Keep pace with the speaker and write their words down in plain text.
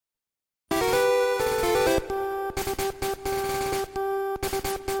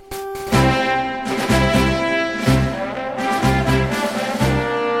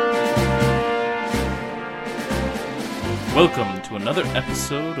another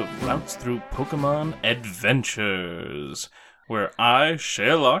episode of Routes Through Pokemon Adventures, where I,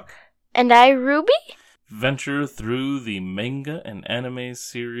 Sherlock, and I, Ruby, venture through the manga and anime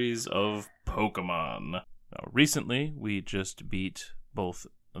series of Pokemon. Now, recently, we just beat both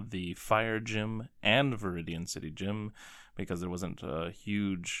the Fire Gym and Viridian City Gym, because there wasn't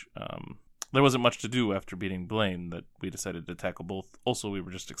much to do after beating Blaine that we decided to tackle both. Also, we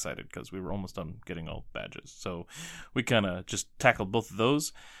were just excited because we were almost done getting all badges. So we kind of just tackled both of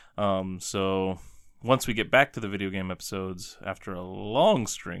those. So once we get back to the video game episodes, after a long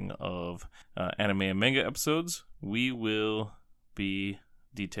string of anime and manga episodes, we will be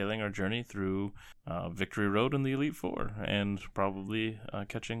detailing our journey through Victory Road and the Elite Four, and probably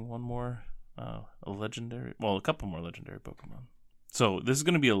catching one more a couple more legendary Pokemon. So this is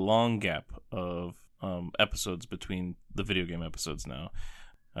going to be a long gap of episodes between the video game episodes now,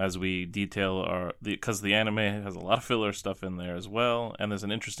 as we detail because the anime has a lot of filler stuff in there as well, and there's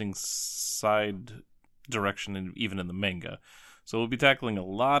an interesting side direction even in the manga. So we'll be tackling a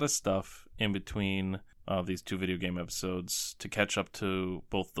lot of stuff in between these two video game episodes to catch up to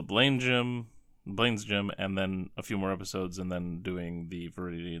both the Blaine's Gym, and then a few more episodes, and then doing the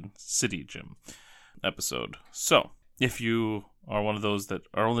Viridian City Gym episode. So if you are one of those that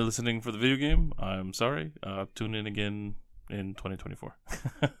are only listening for the video game, I'm sorry. Tune in again in 2024.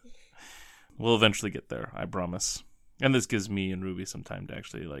 We'll eventually get there, I promise. And this gives me and Ruby some time to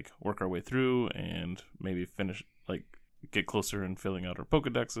actually work our way through and maybe finish, get closer in filling out our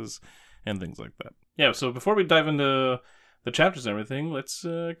Pokedexes and things like that. Yeah, so before we dive into the chapters and everything, let's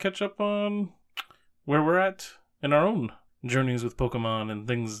catch up on where we're at in our own journeys with Pokemon and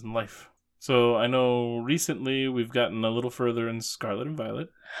things in life. So I know recently we've gotten a little further in Scarlet and Violet.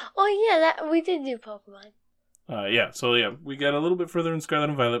 Oh yeah, we did do Pokemon. We got a little bit further in Scarlet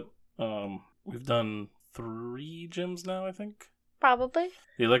and Violet. We've done 3 gyms now, I think. Probably.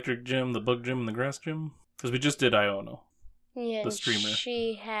 The Electric Gym, the Bug Gym, and the Grass Gym. Because we just did Iono. Yeah, the streamer.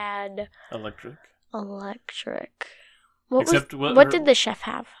 She had Electric. What did the chef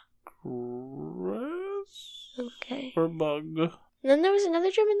have? Grass? Okay. Or Bug. And then there was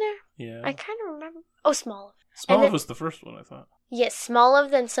another gym in there? Yeah. I kind of remember. Oh, Smoliv. Smoliv was the first one, I thought. Yes, Smoliv,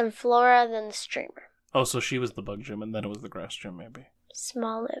 then Sunflora, then the streamer. Oh, so she was the Bug Gym, and then it was the Grass Gym, maybe.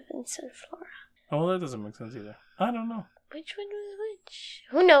 Smoliv and Sunflora. Oh, well, that doesn't make sense either. I don't know. Which one was which?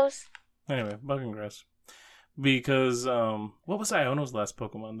 Who knows? Anyway, Bug and Grass. Because, what was Iono's last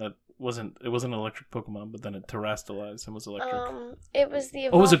Pokemon that wasn't an electric Pokemon, but then it terrestrialized and was electric? It was the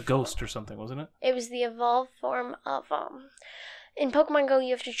it was a ghost or something, wasn't it? It was the evolved form of, in Pokemon Go,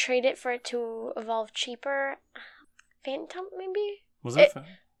 you have to trade it for it to evolve cheaper. Phantom, maybe? Was that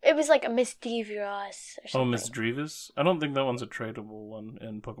It was like a Misdreavus or something. Oh, Misdreavus? I don't think that one's a tradable one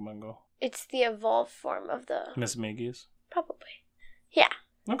in Pokemon Go. It's the evolved form of the... Mismagius? Probably. Yeah.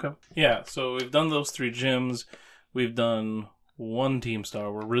 Okay. Yeah, so we've done those 3 gyms. We've done 1 Team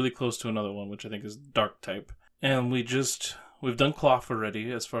Star. We're really close to another one, which I think is Dark type. And we've done Cloth already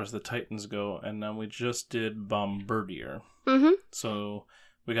as far as the Titans go, and now we just did Bombardier. Mm-hmm. So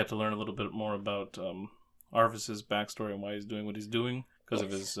we got to learn a little bit more about Arvis's backstory and why he's doing what he's doing because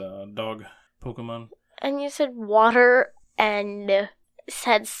of his dog Pokemon. And you said water and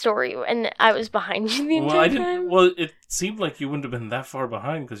sad story, and I was behind you the entire time. Well, it seemed like you wouldn't have been that far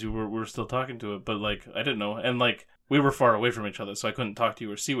behind because we were still talking to it, but I didn't know, and we were far away from each other, so I couldn't talk to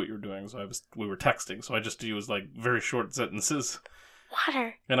you or see what you were doing. So we were texting, so I just used very short sentences.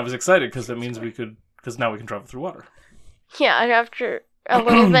 Water. And I was excited because that means because now we can travel through water. Yeah, and after a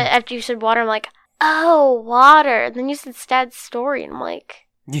little bit after you said water, I'm like, oh, water. And then you said sad story, and I'm like,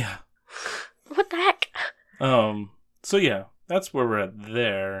 yeah, what the heck? So yeah, that's where we're at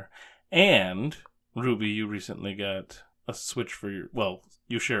there. And Ruby, you recently got a Switch for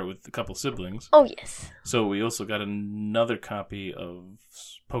you share it with a couple siblings. Oh yes. So we also got another copy of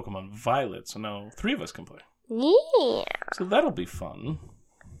Pokemon Violet. So now 3 of us can play. Yeah. So that'll be fun.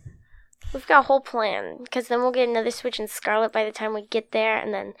 We've got a whole plan, because then we'll get another Switch in Scarlet by the time we get there,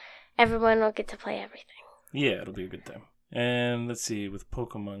 and then everyone will get to play everything. Yeah, it'll be a good time. And let's see, with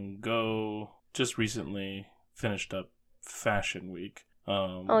Pokemon Go, just recently finished up Fashion Week.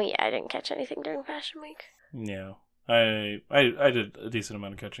 Oh yeah, I didn't catch anything during Fashion Week. Yeah, I did a decent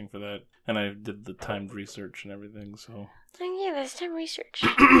amount of catching for that, and I did the timed research and everything, so... Oh yeah, that's time research.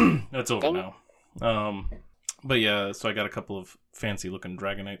 That's over now. But yeah, so I got a couple of fancy-looking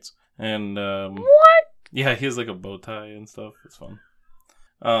Dragonites. And, what? Yeah, he has a bow tie and stuff. It's fun.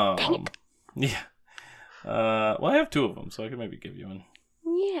 Dang it. Yeah. Well, I have 2 of them, so I can maybe give you one.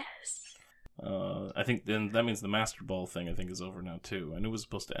 Yes. I think then that means the Master Ball thing I think is over now too. I knew it was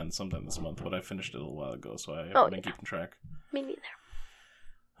supposed to end sometime this month, but I finished it a little while ago, so I haven't been keeping track. Me neither.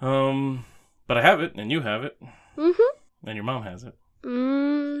 But I have it, and you have it. Mm-hmm. And your mom has it.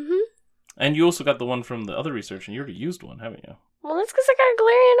 Mm-hmm. And you also got the one from the other research, and you already used one, haven't you? Well, that's because I got a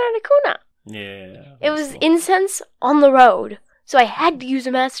Galarian Articuno. Yeah. It was cool. incense on the road, so I had to use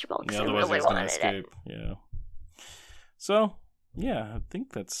a Master Ball because otherwise I really it was going to wanted escape. Yeah. So, yeah, I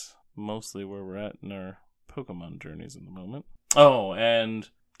think that's mostly where we're at in our Pokemon journeys at the moment. Oh, and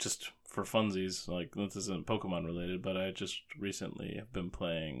just for funsies, like, this isn't Pokemon related, but I just recently have been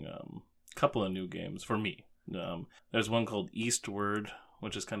playing a couple of new games for me. There's one called Eastward,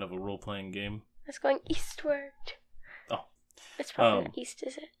 which is kind of a role-playing game. It's going eastward. Oh. It's probably not east,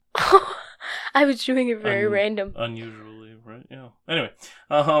 is it? I was doing it very random. Unusually, right? Yeah. Anyway,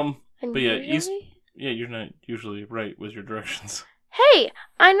 but yeah, Unusually? Yeah, you're not usually right with your directions. Hey,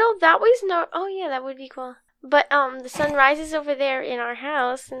 I know that way's not. Oh yeah, that would be cool. But the sun rises over there in our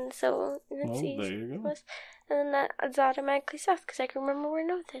house, and so it's easy. There you go. And then that's automatically south because I can remember where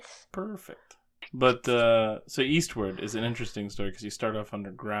north is. Perfect. But so Eastward is an interesting story because you start off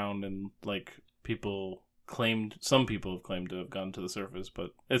underground, and like some people have claimed to have gone to the surface,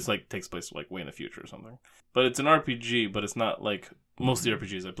 but it's like takes place like way in the future or something. But it's an RPG, but it's not like most of the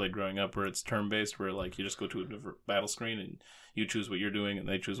RPGs I played growing up, where it's turn-based, where like you just go to a different battle screen and you choose what you're doing and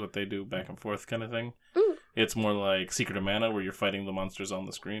they choose what they do, back and forth kind of thing. Mm. It's more like Secret of Mana, where you're fighting the monsters on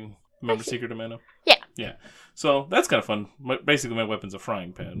the screen. Remember Secret of Mana? Yeah. Yeah. So that's kind of fun. Basically, my weapon's a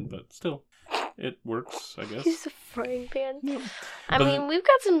frying pan, but still, it works, I guess. Use a frying pan. Yeah. I mean, we've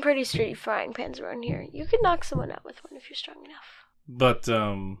got some pretty sturdy frying pans around here. You could knock someone out with one if you're strong enough. But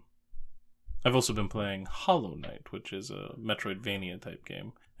I've also been playing Hollow Knight, which is a Metroidvania type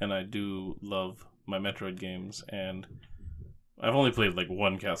game, and I do love my Metroid games, and I've only played like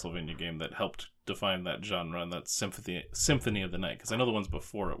one Castlevania game that helped define that genre, and that's Symphony of the Night, because I know the ones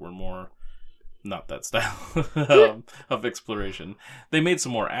before it were more not that style of exploration. They made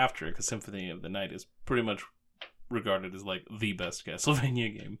some more after it, because Symphony of the Night is pretty much regarded as like the best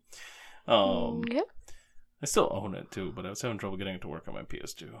Castlevania game. Yep. I still own it too, but I was having trouble getting it to work on my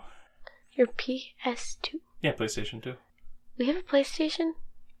PS2. Your PS2? Yeah, PlayStation 2. We have a PlayStation?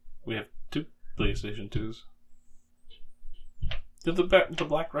 We have 2 PlayStation 2s. The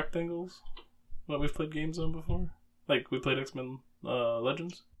black rectangles that we've played games on before? Like, we played X-Men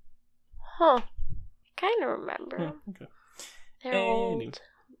Legends? Huh. I kind of remember. Yeah, okay. They're old.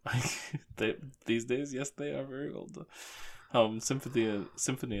 These days, yes, they are very old. Symphony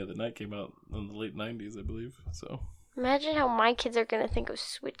of the Night came out in the late 90s, I believe, so... Imagine how my kids are going to think of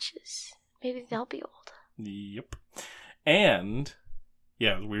Switches. Maybe they'll be old. Yep. And,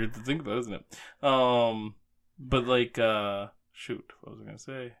 yeah, it's weird to think about, isn't it? But like, shoot, what was I going to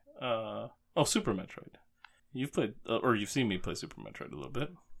say? Super Metroid. You've played, or you've seen me play Super Metroid a little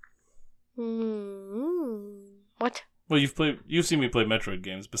bit. What? Well, you've seen me play Metroid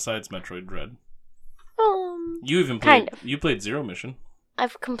games besides Metroid Dread. You even played, kind of. You played Zero Mission.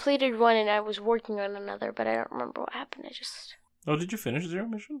 I've completed one and I was working on another, but I don't remember what happened. Oh, did you finish Zero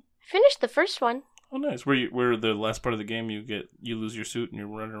Mission? I finished the first one. Oh, nice. Where the last part of the game you lose your suit and you're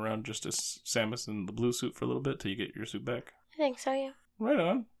running around just as Samus in the blue suit for a little bit till you get your suit back? I think so, yeah. Right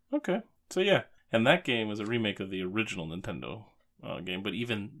on. Okay. So yeah, and that game was a remake of the original Nintendo game, but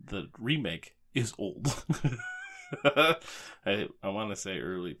even the remake is old. I want to say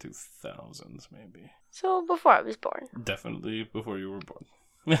early 2000s, maybe. So before I was born. Definitely before you were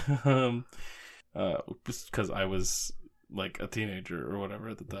born. Because I was like a teenager or whatever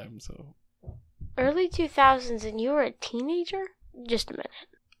at the time, so. Early 2000s and you were a teenager? Just a minute.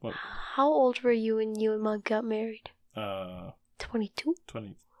 What? How old were you when you and Mom got married? 22?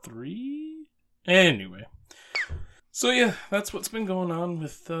 23? Anyway. So yeah, that's what's been going on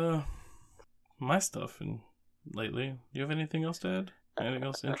with my stuff and lately. Do you have anything else to add? Anything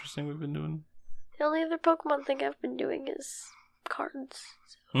else interesting we've been doing? The only other Pokemon thing I've been doing is cards.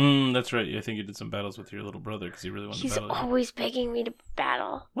 So. That's right. I think you did some battles with your little brother because he really wanted to battle you. He's always begging me to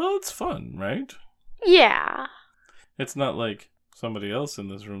battle. Well, it's fun, right? Yeah. It's not like somebody else in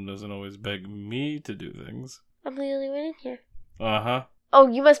this room doesn't always beg me to do things. I'm the only one in here. Uh-huh. Oh,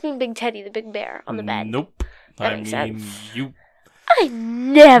 you must mean Big Teddy, the big bear on the bed. Nope. That makes sense. You. I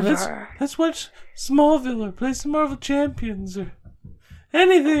never. Let's watch Smallville or play some Marvel Champions or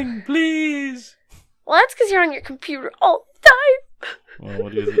anything, please. Well, that's because you're on your computer all the time. Well,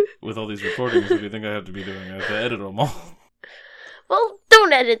 what do you with all these recordings, what do you think I have to be doing? I have to edit them all. Well,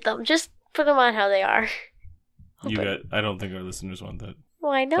 don't edit them. Just put them on how they are. I don't think our listeners want that.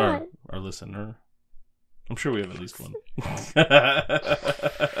 Why not? Our listener. I'm sure we have at least one.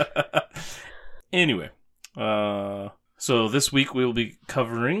 Anyway, so this week we'll be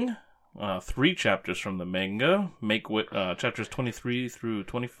covering 3 chapters from the manga. Chapters 23 through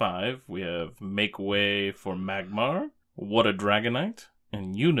 25. We have Make Way for Magmar, What a Dragonite,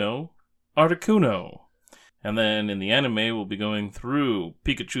 and Articuno. And then in the anime, we'll be going through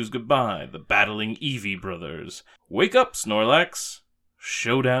Pikachu's Goodbye, The Battling Eevee Brothers, Wake Up, Snorlax,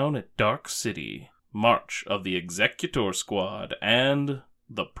 Showdown at Dark City, March of the Executor Squad, and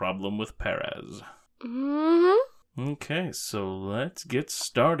The Problem with Perez. Mm-hmm. Okay, so let's get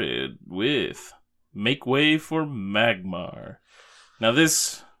started with Make Way for Magmar. Now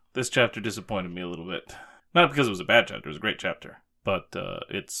this chapter disappointed me a little bit. Not because it was a bad chapter, it was a great chapter, but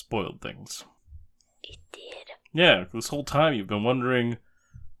it spoiled things. It did. Yeah, this whole time you've been wondering,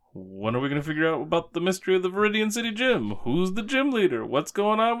 when are we going to figure out about the mystery of the Viridian City Gym? Who's the gym leader? What's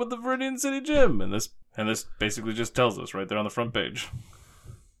going on with the Viridian City Gym? And this basically just tells us right there on the front page.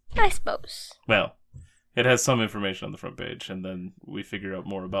 I suppose. Well, it has some information on the front page, and then we figure out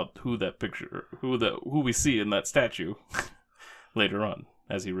more about who we see in that statue later on,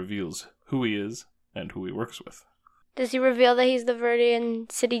 as he reveals who he is and who he works with. Does he reveal that he's the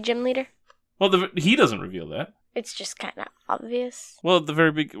Viridian City Gym leader? Well, he doesn't reveal that. It's just kind of obvious. Well, at the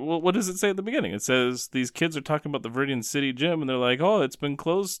very what does it say at the beginning? It says these kids are talking about the Viridian City Gym, and they're like, "Oh, it's been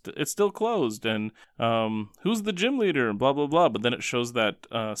closed. It's still closed." And who's the gym leader? And blah blah blah. But then it shows that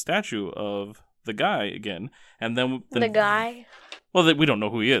statue of the guy again, and then the guy. Well, we don't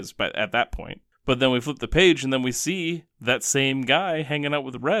know who he is, but at that point. But then we flip the page, and then we see that same guy hanging out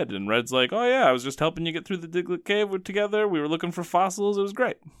with Red, and Red's like, "Oh yeah, I was just helping you get through the Diglett Cave together. We were looking for fossils. It was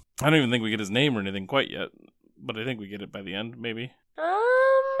great." I don't even think we get his name or anything quite yet, but I think we get it by the end, maybe.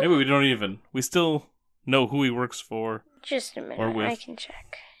 Maybe we don't even. We still know who he works for. Just a minute, or with. I can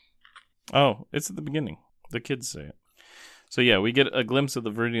check. Oh, it's at the beginning. The kids say it. So yeah, we get a glimpse of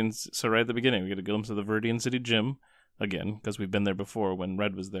the Viridian. So right at the beginning, we get a glimpse of the Viridian City Gym again, because we've been there before when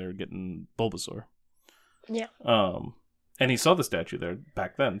Red was there getting Bulbasaur. Yeah. And he saw the statue there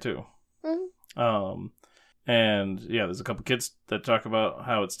back then too. Mm-hmm. And yeah, there's a couple kids that talk about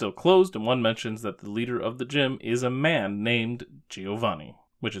how it's still closed, and one mentions that the leader of the gym is a man named Giovanni,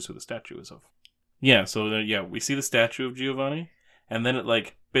 which is who the statue is of. Yeah, so we see the statue of Giovanni, and then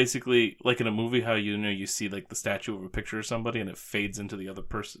it basically like in a movie how you see like the statue of a picture of somebody and it fades into the other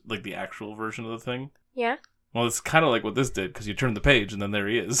person, like the actual version of the thing. Yeah. Well, it's kind of like what this did, because you turn the page and then there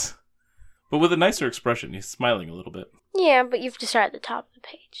he is. But with a nicer expression, he's smiling a little bit. Yeah, but you have to start at the top of the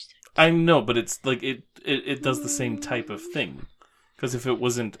page. I know, but it's like it does the same type of thing. Because if it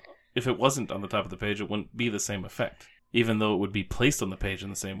wasn't on the top of the page, it wouldn't be the same effect. Even though it would be placed on the page in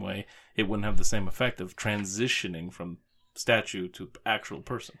the same way, it wouldn't have the same effect of transitioning from statue to actual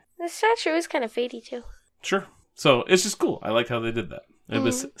person. The statue is kind of fadey too. Sure. So it's just cool. I like how they did that. It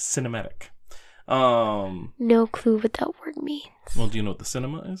was cinematic. No clue what that word means. Well, do you know what the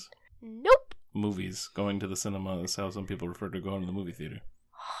cinema is? Nope. Movies. Going to the cinema is how some people refer to going to the movie theater.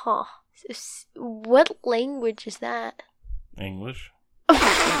 Huh. What language is that? English.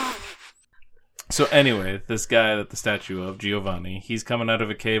 So anyway, this guy that the statue of, Giovanni, he's coming out of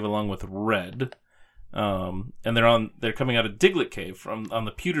a cave along with Red. And they're coming out of Diglett Cave on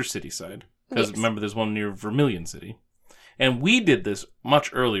the Pewter City side. Because remember, there's one near Vermilion City. And we did this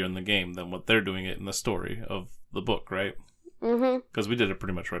much earlier in the game than what they're doing it in the story of the book, right? Mm-hmm. Because we did it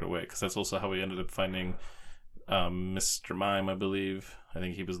pretty much right away. Because that's also how we ended up finding Mr. Mime, I believe. I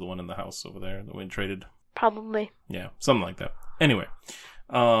think he was the one in the house over there that we traded. Probably. Yeah, something like that. Anyway.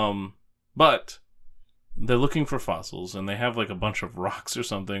 But they're looking for fossils, and they have like a bunch of rocks or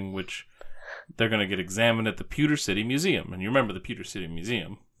something, which they're going to get examined at the Pewter City Museum. And you remember the Pewter City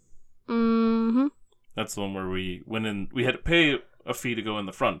Museum? Mm-hmm. That's the one where we went in. We had to pay a fee to go in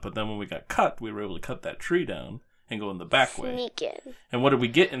the front, but then when we got cut, we were able to cut that tree down and go in the back way. Sneak in. And what did we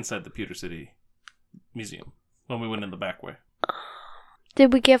get inside the Pewter City Museum when we went in the back way?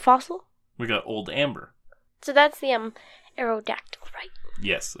 Did we get fossil? We got old amber. So that's the Aerodactyl, right?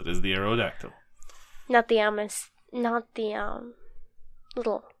 Yes, it is the Aerodactyl. Not the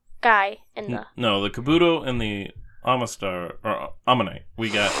little guy in the... No, the Kabuto and the Amistar, or Ammonite. We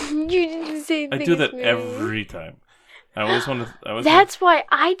got... You didn't say I do that every time. I always want to... That's why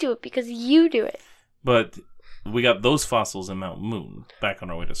I do it, because you do it. But we got those fossils in Mount Moon, back on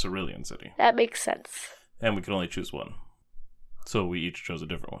our way to Cerulean City. That makes sense. And we could only choose one. So we each chose a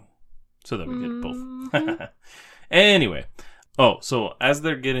different one. So that we get both. Anyway. Oh, so as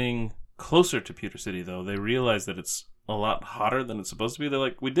they're getting closer to Pewter City, though, they realize that it's a lot hotter than it's supposed to be. They're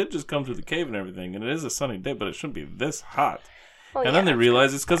like, we did just come through the cave and everything, and it is a sunny day, but it shouldn't be this hot. Oh, and then they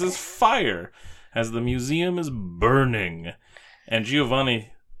realize it's because it's fire, as the museum is burning. And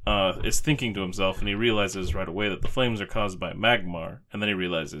Giovanni is thinking to himself, and he realizes right away that the flames are caused by Magmar, and then he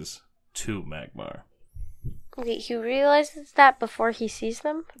realizes 2 Magmar. Wait, he realizes that before he sees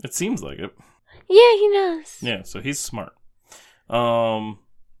them? It seems like it. Yeah, he does. Yeah, so he's smart. No,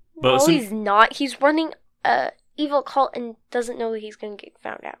 he's not. He's running a evil cult and doesn't know he's going to get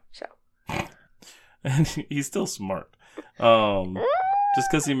found out, so. And he's still smart. Just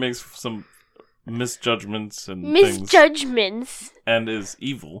because he makes some misjudgments and things, and is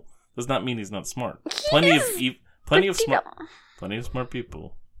evil, does not mean he's not smart. Plenty of smart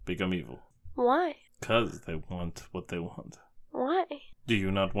people become evil. Why? Because they want what they want. Why? Do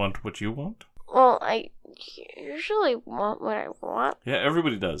you not want what you want? Well, I usually want what I want. Yeah,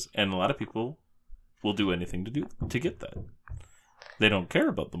 everybody does, and a lot of people will do anything to get that. They don't care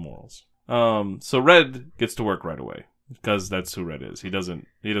about the morals. So Red gets to work right away because that's who Red is. He doesn't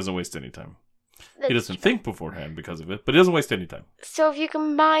waste any time. He doesn't think beforehand because of it, but he doesn't waste any time. So if you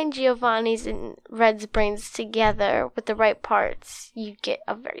combine Giovanni's and Red's brains together with the right parts, you get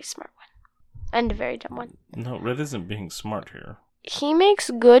a very smart one. And a very dumb one. No, Red isn't being smart here. He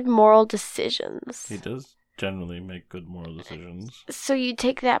makes good moral decisions. He does generally make good moral decisions. So you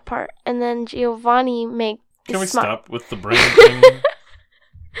take that part, and then Giovanni Can we stop with the brain thing?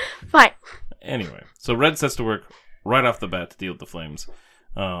 Fine. Anyway, so Red sets to work right off the bat to deal with the flames.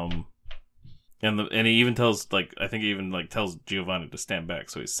 And he even tells, tells Giovanni to stand back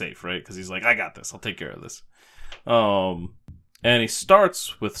so he's safe, right? Because he's like, I got this. I'll take care of this. And he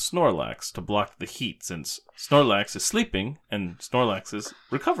starts with Snorlax to block the heat, since Snorlax is sleeping, and Snorlaxes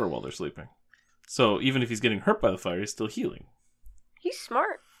recover while they're sleeping. So even if he's getting hurt by the fire, he's still healing. He's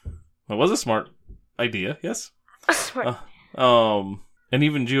smart. That was a smart idea, yes? Smart. And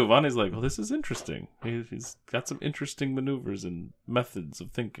even Giovanni's like, well, this is interesting. He's got some interesting maneuvers and methods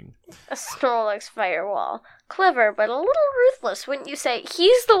of thinking. A Snorlax firewall. Clever, but a little ruthless, wouldn't you say?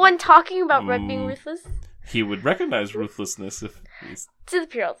 He's the one talking about Red being ruthless? He would recognize ruthlessness if he's... To the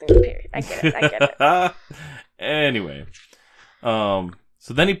period, I get it. Anyway. So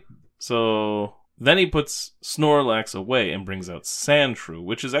then he puts Snorlax away and brings out Sandshrew,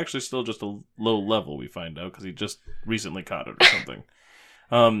 which is actually still just a low level, we find out, because he just recently caught it or something.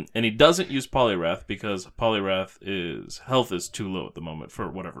 And he doesn't use Poliwrath because Poliwrath's health is too low at the moment for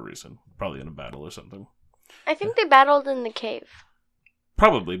whatever reason. Probably in a battle or something. I think they battled in the cave.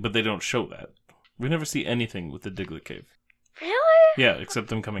 Probably, but they don't show that. We never see anything with the Diglett cave. Really? Yeah, except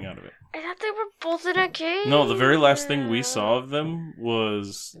them coming out of it. I thought they were both in a cave. No, the very last thing we saw of them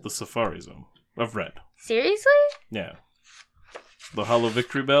was the Safari Zone of Red. Seriously? Yeah. The Hollow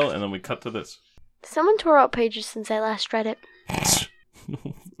Victory Bell, and then we cut to this. Someone tore out pages since I last read it.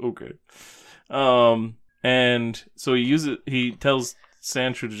 Okay. And so he tells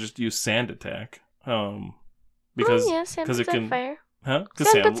Sandshrew to just use Sand Attack. Because Sand puts it can out fire. Huh?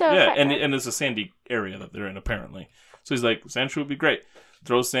 Sand puts out fire. And it's a sandy area that they're in apparently. So he's like, Sandshrew would be great.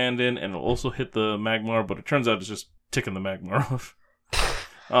 Throw sand in, and it'll also hit the Magmar, but it turns out it's just ticking the Magmar off.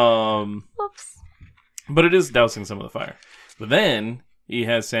 Whoops. But it is dousing some of the fire. But then he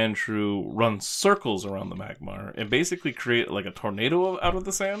has Sandshrew run circles around the Magmar and basically create like a tornado out of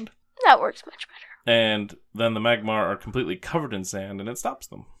the sand. That works much better. And then the Magmar are completely covered in sand, and it stops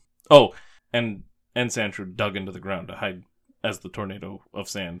them. Oh, and Sandshrew dug into the ground to hide as the tornado of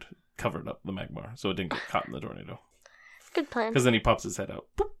sand covered up the Magmar, so it didn't get caught in the tornado. Good plan. Because then he pops his head out.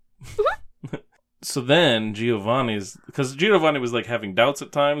 So then because Giovanni was like having doubts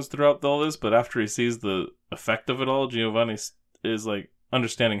at times throughout all this, but after he sees the effect of it all, Giovanni is like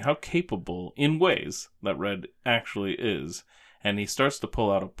understanding how capable in ways that Red actually is, and he starts to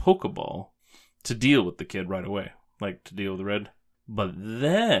pull out a Pokeball to deal with the kid right away, like to deal with Red. But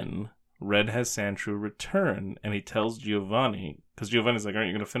then Red has Sandshrew return, and he tells Giovanni, because Giovanni's like, aren't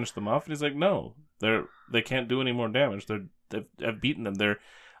you going to finish them off? And he's like, no, they can't do any more damage. I've beaten them. They're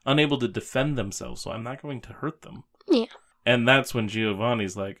unable to defend themselves, so I'm not going to hurt them. Yeah. And that's when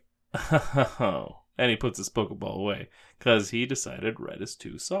Giovanni's like, oh, and he puts his Pokeball away, because he decided Red is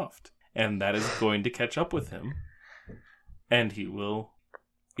too soft. And that is going to catch up with him, and he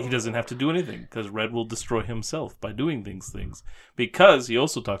doesn't have to do anything, because Red will destroy himself by doing things. Because he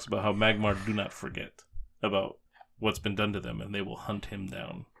also talks about how Magmar do not forget about what's been done to them, and they will hunt him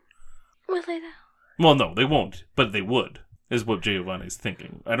down. Will they though? Well, no, they won't, but they would, is what Giovanni's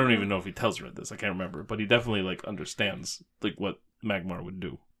thinking. I don't even know if he tells Red this, I can't remember, but he definitely understands what Magmar would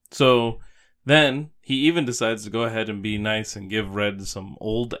do. So then he even decides to go ahead and be nice and give Red some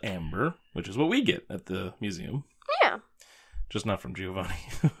old amber, which is what we get at the museum. Yeah. Just not from Giovanni.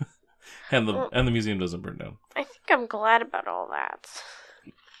 and the museum doesn't burn down. I think I'm glad about all that.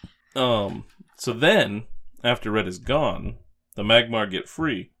 So then, after Red is gone, The Magmar get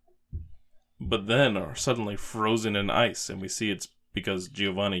free, but then are suddenly frozen in ice, and we see it's because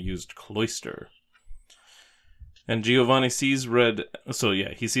Giovanni used Cloyster. And Giovanni sees Red,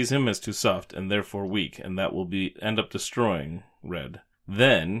 he sees him as too soft and therefore weak, and that will end up destroying Red.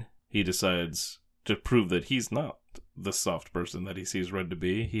 Then he decides to prove that he's not the soft person that he sees Red to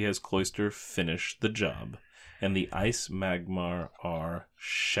be. He has Cloyster finish the job, and the Ice Magmar are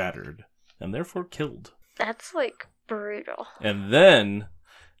shattered, and therefore killed. That's, brutal. And then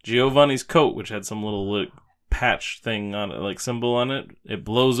Giovanni's coat, which had some little patch thing on it, symbol on it, it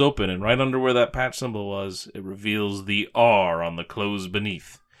blows open, and right under where that patch symbol was, it reveals the R on the clothes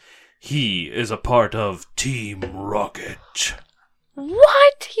beneath. He is a part of Team Rocket.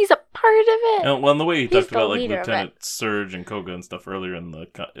 What? He's a part of it? And the way he talked about leader Lieutenant Surge and Koga and stuff earlier in the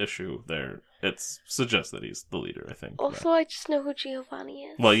issue there, it suggests that he's the leader, I think. Also, I just know who Giovanni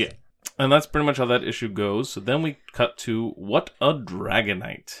is. Well, yeah. And that's pretty much how that issue goes. So then we cut to What a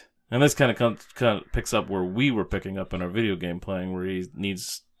Dragonite. And this kind of picks up where we were picking up in our video game playing, where he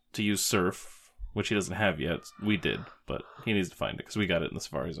needs to use Surf, which he doesn't have yet. We did, but he needs to find it because we got it in the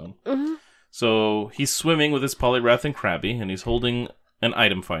Safari Zone. Mm-hmm. So he's swimming with his Poliwrath and Krabby, and he's holding an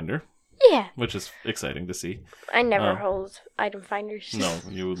item finder. Yeah. Which is exciting to see. I never hold item finders. No,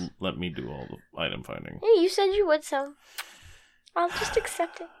 you would let me do all the item finding. Yeah, you said you would, so I'll just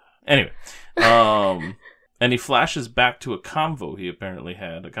accept it. Anyway, and he flashes back to a convo he apparently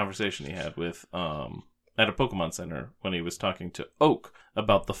had, a conversation he had with, at a Pokemon Center when he was talking to Oak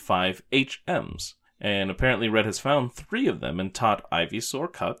about the 5 HMs. And apparently Red has found 3 of them and taught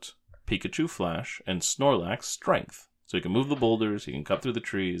Ivysaur Cut, Pikachu Flash, and Snorlax Strength. So he can move the boulders, he can cut through the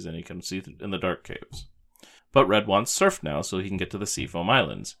trees, and he can see in the dark caves. But Red wants Surf now so he can get to the Seafoam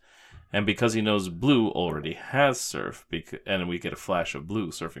Islands. And because he knows Blue already has Surf, and we get a flash of Blue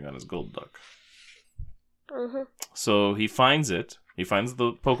surfing on his Golduck. Mm-hmm. So he finds it. He finds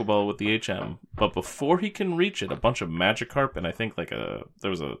the Pokeball with the HM. But before he can reach it, a bunch of Magikarp, and I think there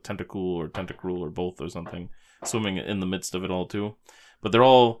was a Tentacool or Tentacruel or both or something, swimming in the midst of it all too. But they're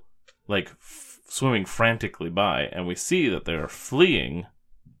all, swimming frantically by, and we see that they're fleeing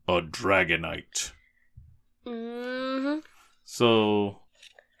a Dragonite. Mm-hmm. So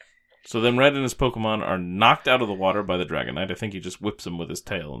then Red and his Pokemon are knocked out of the water by the Dragonite. I think he just whips them with his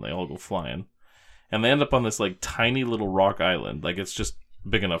tail, and they all go flying. And they end up on this, tiny little rock island. It's just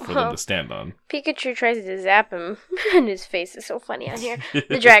big enough for them to stand on. Pikachu tries to zap him, and his face is so funny on here. The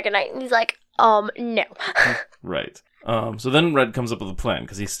Dragonite, and he's like, no. Right. So then Red comes up with a plan,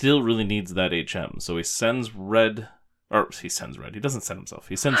 because he still really needs that HM. So he sends Red... He doesn't send himself.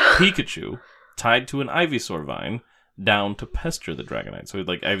 He sends Pikachu, tied to an Ivysaur vine, down to pester the Dragonite. So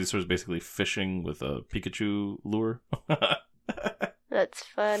Ivysaur is basically fishing with a Pikachu lure. That's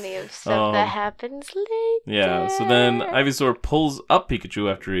funny of stuff that happens later. Yeah, so then Ivysaur pulls up Pikachu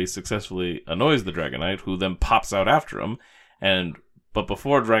after he successfully annoys the Dragonite, who then pops out after him. But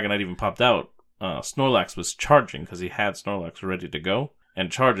before Dragonite even popped out, Snorlax was charging because he had Snorlax ready to go, and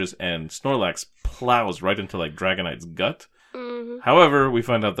charges, and Snorlax plows right into Dragonite's gut. Mm-hmm. However, we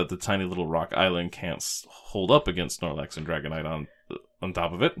find out that the tiny little rock island can't hold up against Snorlax and Dragonite on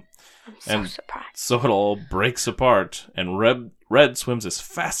top of it. I'm so surprised. So it all breaks apart, and Red swims as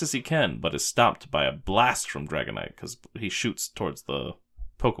fast as he can, but is stopped by a blast from Dragonite because he shoots towards the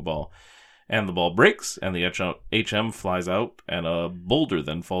Pokeball. And the ball breaks, and the HM flies out, and a boulder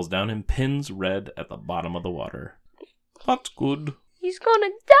then falls down and pins Red at the bottom of the water. Not good. He's gonna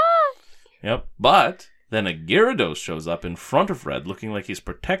die! Yep, but then a Gyarados shows up in front of Red, looking like he's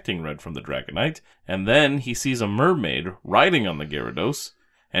protecting Red from the Dragonite, and then he sees a mermaid riding on the Gyarados,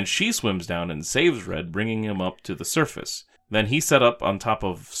 and she swims down and saves Red, bringing him up to the surface. Then he set up on top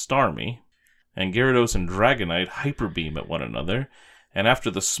of Starmie, and Gyarados and Dragonite hyper beam at one another, and after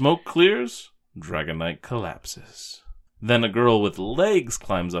the smoke clears, Dragonite collapses. Then a girl with legs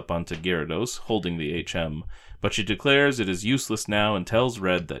climbs up onto Gyarados, holding the HM, but she declares it is useless now and tells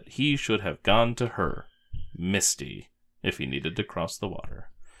Red that he should have gone to her, Misty, if he needed to cross the water.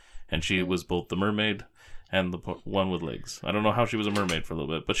 And she was both the mermaid and the one with legs. I don't know how she was a mermaid for a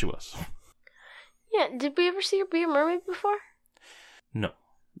little bit, but she was. Yeah, did we ever see her be a mermaid before? No.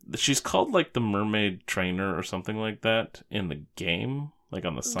 She's called the mermaid trainer or something like that in the game,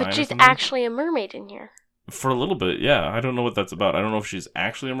 on the sign. But she's actually a mermaid in here. For a little bit, yeah. I don't know what that's about. I don't know if she's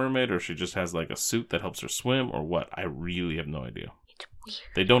actually a mermaid or if she just has a suit that helps her swim or what. I really have no idea. It's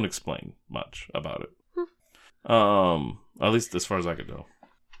weird. They don't explain much about it. At least as far as I could go.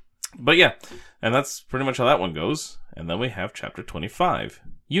 But yeah, and that's pretty much how that one goes. And then we have chapter 25.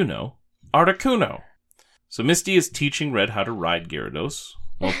 Articuno. So Misty is teaching Red how to ride Gyarados.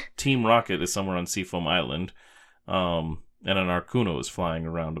 Well, Team Rocket is somewhere on Seafoam Island. and an Articuno is flying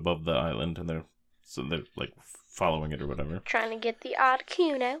around above the island, and they're like following it or whatever. Trying to get the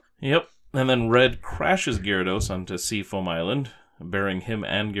Articuno. Yep. And then Red crashes Gyarados onto Seafoam Island, burying him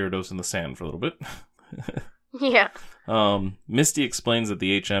and Gyarados in the sand for a little bit. Yeah. Misty explains that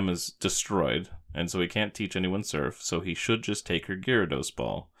the HM is destroyed, and so he can't teach anyone Surf, so he should just take her Gyarados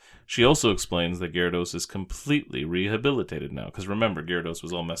ball. She also explains that Gyarados is completely rehabilitated now, because remember, Gyarados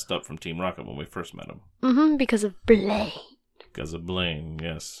was all messed up from Team Rocket when we first met him. Mm-hmm, because of Blaine. Because of Blaine,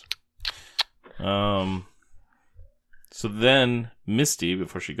 yes. So then Misty,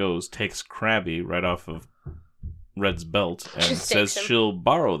 before she goes, takes Krabby right off of Red's belt and says she'll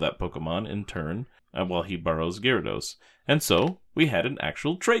borrow that Pokemon in turn while he borrows Gyarados. And so we had an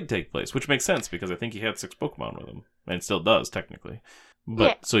actual trade take place, which makes sense because I think he had 6 Pokemon with him. And still does, technically.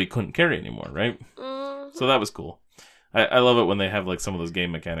 But so he couldn't carry anymore, right? Mm-hmm. So that was cool. I love it when they have like some of those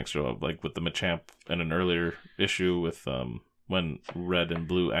game mechanics show up, like with the Machamp in an earlier issue with when Red and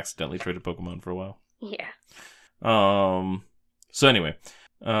Blue accidentally traded Pokemon for a while. Yeah. So anyway,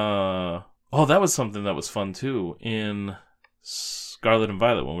 that was something that was fun too in Scarlet and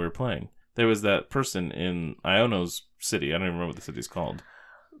Violet when we were playing. There was that person in Iono's city, I don't even remember what the city's called,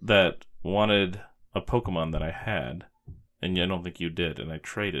 that wanted a Pokemon that I had, and I don't think you did, and I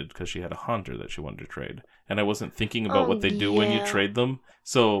traded because she had a Haunter that she wanted to trade. And I wasn't thinking about what they do when you trade them.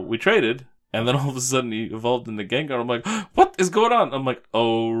 So we traded, and then all of a sudden he evolved into Gengar. I'm like, what is going on? I'm like,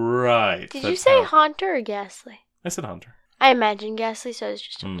 oh, right. Did you say Haunter or Ghastly? I said Haunter. I imagined Ghastly, so I was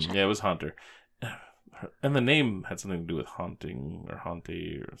just yeah, it was Haunter. And the name had something to do with haunting or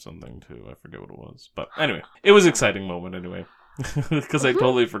haunty or something too. I forget what it was. But anyway, it was an exciting moment anyway. Because I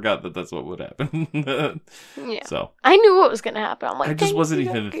totally forgot that that's what would happen. Yeah. So I knew what was going to happen. I'm like, I just wasn't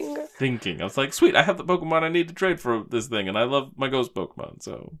even thinking. I was like, sweet, I have the Pokemon I need to trade for this thing, and I love my Ghost Pokemon,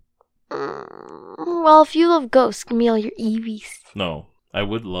 so. Well, if you love Ghosts, give me all your Eevees. No, I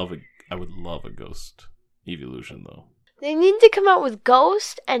would love a Ghost evolution though. They need to come out with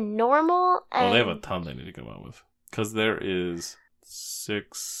Ghost and Normal and... Well, they have a ton they need to come out with. Because there is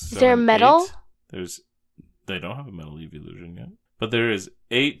 6, 7, Is there a metal? 8. They don't have a metal evolution yet. But there is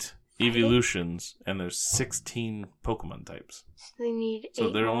 8 evolutions, and there's 16 Pokemon types. So they need 8 So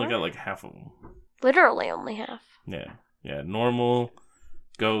they're more? only got like half of them. Literally only half. Yeah. Yeah, Normal,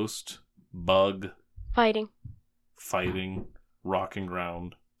 Ghost, Bug. Fighting, Rock and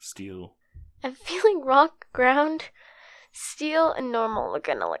Ground, Steel. I'm feeling Rock, Ground, Steel, and Normal are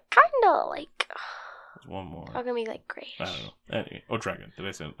gonna look kinda like... There's one more. How can we like grayish? I don't know. Anyway, Dragon. Did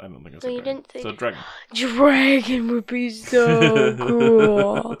I say? I don't think I said No, you Dragon. didn't say... So Dragon. Dragon would be so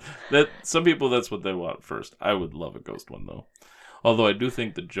cool. Some people, that's what they want first. I would love a Ghost one though. Although I do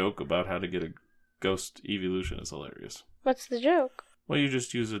think the joke about how to get a Ghost evolution is hilarious. What's the joke? Well, you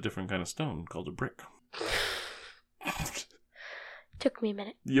just use a different kind of stone called a brick. Took me a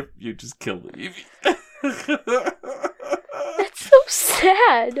minute. Yep, you just killed the Eevee. That's so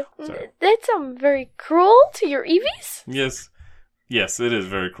sad. Sorry. That's very cruel to your Eevees? Yes, it is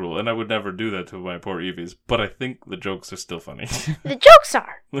very cruel, and I would never do that to my poor Eevees, but I think the jokes are still funny. The jokes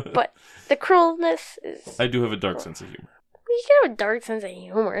are, but the cruelness is... I do have a dark sense of humor. You can have a dark sense of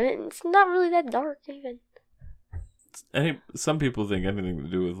humor, and it's not really that dark, even. Some people think anything to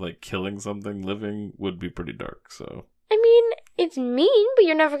do with, like, killing something living would be pretty dark, so... I mean, it's mean, but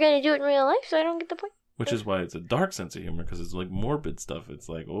you're never going to do it in real life, so I don't get the point. Which is why it's a dark sense of humor, because it's, like, morbid stuff. It's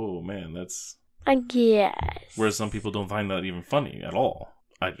like, oh, man, that's... I guess. Whereas some people don't find that even funny at all.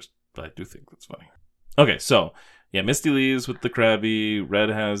 I do think that's funny. Okay, so, yeah, Misty leaves with the Krabby. Red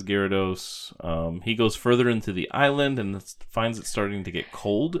has Gyarados. He goes further into the island and finds it starting to get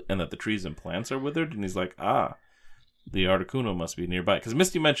cold and that the trees and plants are withered. And he's like, the Articuno must be nearby. Because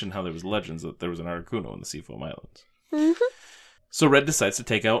Misty mentioned how there was legends that there was an Articuno in the Seafoam Islands. Mm-hmm. So Red decides to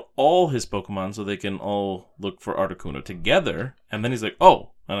take out all his Pokemon so they can all look for Articuno together. And then he's like, and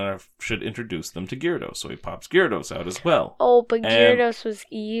I should introduce them to Gyarados. So he pops Gyarados out as well. Oh, but Gyarados was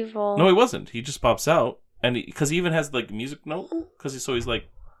evil. No, he wasn't. He just pops out. And because he even has, like, music note. Because he's, like,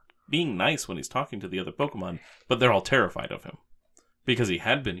 being nice when he's talking to the other Pokemon. But they're all terrified of him. Because he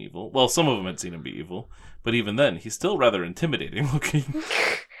had been evil. Well, some of them had seen him be evil. But even then, he's still rather intimidating looking.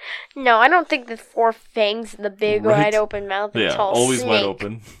 No, I don't think the 4 fangs and the big wide open mouth and tall always snake. Wide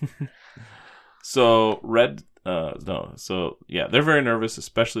open. So, Red... they're very nervous,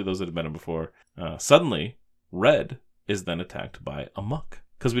 especially those that have met him before. Suddenly, Red is then attacked by a Muck.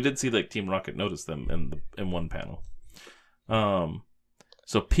 Because we did see, like, Team Rocket notice them in one panel.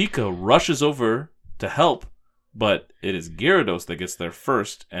 So Pika rushes over to help, but it is Gyarados that gets there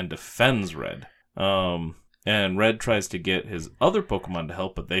first and defends Red. And Red tries to get his other Pokemon to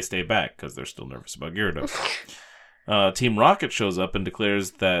help, but they stay back because they're still nervous about Gyarados. Team Rocket shows up and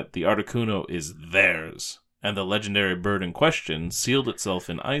declares that the Articuno is theirs, and the legendary bird in question sealed itself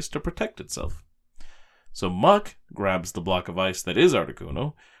in ice to protect itself. So Muck grabs the block of ice that is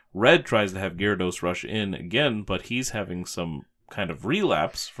Articuno. Red tries to have Gyarados rush in again, but he's having some kind of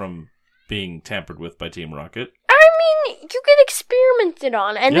relapse from being tampered with by Team Rocket. I mean, you get experimented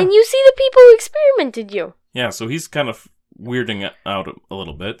on, and then you see the people who experimented you. Yeah, so he's kind of weirding out a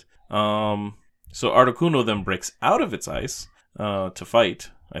little bit. So Articuno then breaks out of its ice to fight,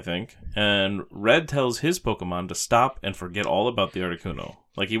 I think, and Red tells his Pokemon to stop and forget all about the Articuno.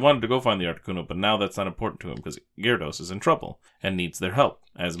 Like, he wanted to go find the Articuno, but now that's not important to him because Gyarados is in trouble and needs their help,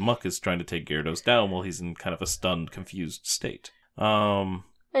 as Muck is trying to take Gyarados down while he's in kind of a stunned, confused state. And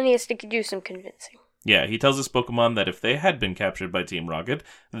he has to do some convincing. Yeah, he tells his Pokemon that if they had been captured by Team Rocket,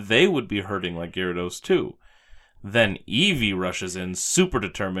 they would be hurting like Gyarados too. Then Eevee rushes in, super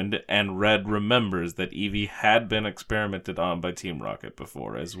determined, and Red remembers that Eevee had been experimented on by Team Rocket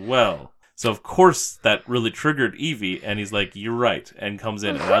before as well. So, of course, that really triggered Eevee, and he's like, you're right, and comes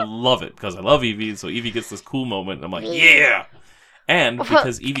in. And I love it, because I love Eevee, so Eevee gets this cool moment, and I'm like, yeah! And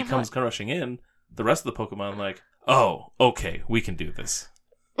because Eevee comes rushing in, the rest of the Pokemon are like, oh, okay, we can do this.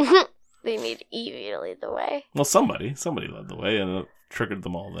 They need Eevee to lead the way. Well, somebody led the way, and it triggered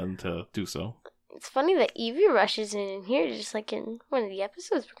them all then to do so. It's funny that Eevee rushes in here, just like in one of the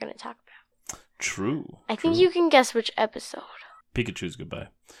episodes we're going to talk about. True. I think you can guess which episode. Pikachu's goodbye.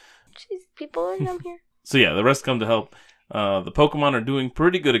 Jeez, people are down here. So yeah, the rest come to help. The Pokemon are doing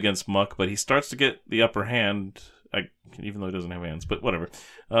pretty good against Muck, but he starts to get the upper hand, even though he doesn't have hands, but whatever.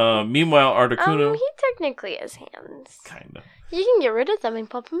 Meanwhile, Articuno... he technically has hands. Kinda. You can get rid of them and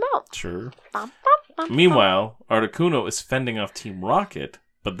pop them out. Sure. Bum, bum, bum, Meanwhile, Articuno is fending off Team Rocket,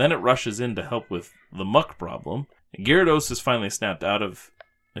 but then it rushes in to help with the Muck problem. Gyarados is finally snapped out of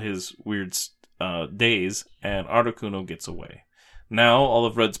his weird daze, and Articuno gets away. Now, all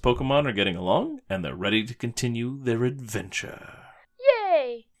of Red's Pokemon are getting along, and they're ready to continue their adventure.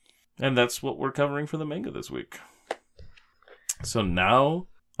 Yay! And that's what we're covering for the manga this week. So now,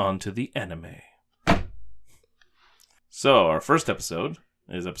 on to the anime. So, our first episode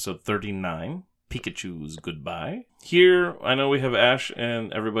is episode 39, Pikachu's Goodbye. Here, I know we have Ash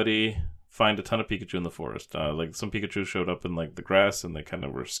and everybody find a ton of Pikachu in the forest. Like, some Pikachu showed up in, like, the grass, and they kind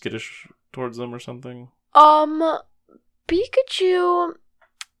of were skittish towards them or something. Pikachu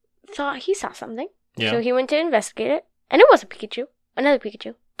thought he saw something. Yeah. So he went to investigate it. And it was a Pikachu. Another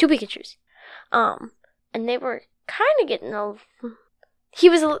Pikachu. Two Pikachus. And they were kind of getting he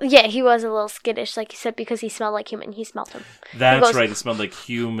was a little skittish, like you said, because he smelled like human. He smelled him. That's right, he smelled like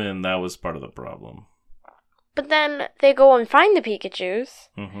human. That was part of the problem. But then they go and find the Pikachus.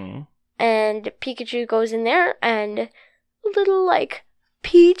 Mm-hmm. And Pikachu goes in there and little, like,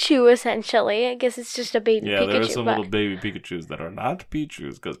 Pichu, essentially. I guess it's just a baby Pikachu. Yeah, there are some little baby Pikachus that are not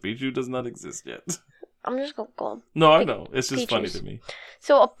Pichus, because Pichu does not exist yet. I'm just going to call them. No, I know. It's just Pichus. funny to me.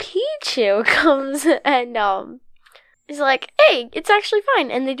 So a Pichu comes and is like, hey, it's actually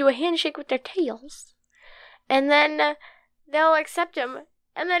fine. And they do a handshake with their tails. And then they'll accept him.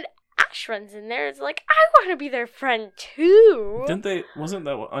 And then Ash runs in there. It's like, I want to be their friend too. Wasn't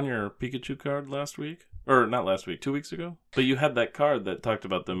that on your Pikachu card last week? Or not last week, 2 weeks ago? But you had that card that talked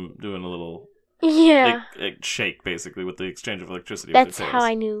about them doing a little shake, basically, with the exchange of electricity. That's with their how tails.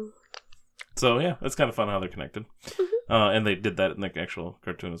 I knew. So, yeah, it's kind of fun how they're connected. Mm-hmm. And they did that in the actual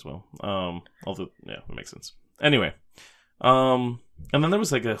cartoon as well. Although, yeah, it makes sense. Anyway. And then there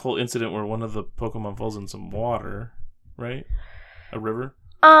was like a whole incident where one of the Pokemon falls in some water, right? A river?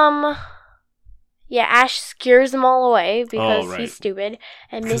 Yeah, Ash scares them all away because right. he's stupid.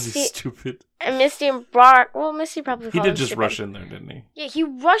 And Because Misty... he's stupid. And Misty and Brock... Well, Misty probably He called did him just stupid. rush in there, didn't he? Yeah, he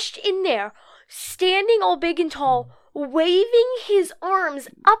rushed in there, standing all big and tall, waving his arms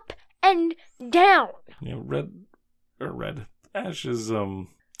up and down. Yeah, Ash is,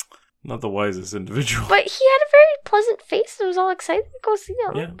 not the wisest individual. But he had a very pleasant face and was all excited to go see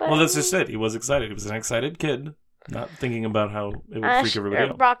them. Yeah, But, well, that's just it. He was excited. He was an excited kid, not thinking about how it would freak everybody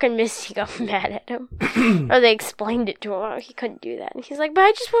out. Brock and Misty got mad at him. Or they explained it to him. Oh, he couldn't do that. And he's like, but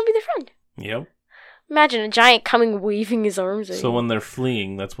I just want to be their friend. Yep. Imagine a giant coming waving his arms at So you. when they're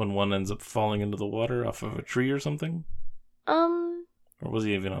fleeing, that's when one ends up falling into the water off of a tree or something? Or was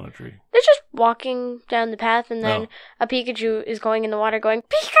he even on a tree? They're just walking down the path, and then a Pikachu is going in the water going,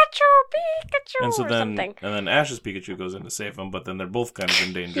 Pikachu, And so or then, something. and then Ash's Pikachu goes in to save him, but then they're both kind of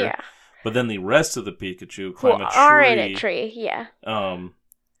in danger. Yeah. But then the rest of the Pikachu Who climb a tree. are in a tree, yeah.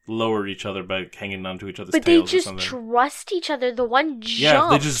 Lower each other by hanging onto each other's But they tails or just something. trust each other. The one jumps. Yeah,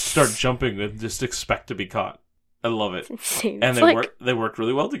 they just start jumping and just expect to be caught. I love it. It's insane. And It's they worked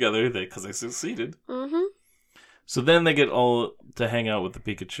really well together because they succeeded. Mm-hmm. So then they get all to hang out with the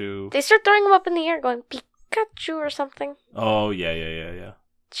Pikachu. They start throwing them up in the air, going Pikachu or something. Oh, yeah.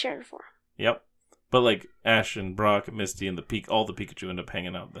 Cheering for him. Yep. But like Ash and Brock and Misty and all the Pikachu end up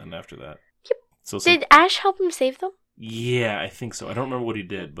hanging out then after that. Yep. So did Ash help him save them? Yeah, I think so. I don't remember what he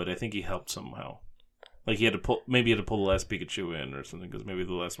did, but I think he helped somehow. Like he had to pull the last Pikachu in or something because maybe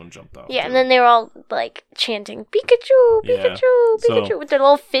the last one jumped off. Yeah, and then they were all like chanting Pikachu, Pikachu, with their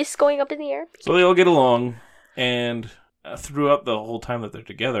little fists going up in the air. So they all get along, and throughout the whole time that they're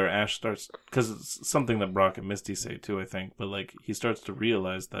together, Ash starts, because it's something that Brock and Misty say too, I think, but like he starts to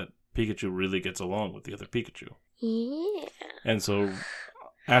realize that Pikachu really gets along with the other Pikachu. Yeah. And so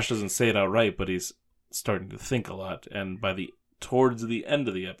Ash doesn't say it outright, but he's starting to think a lot, and towards the end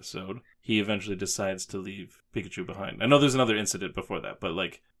of the episode, he eventually decides to leave Pikachu behind. I know there's another incident before that, but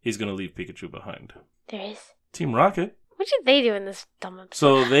like he's going to leave Pikachu behind. There is. Team Rocket. What did they do in this dumb episode?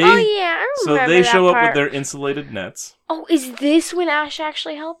 So they. Oh yeah, I remember So they that show up part. with their insulated nets. Oh, is this when Ash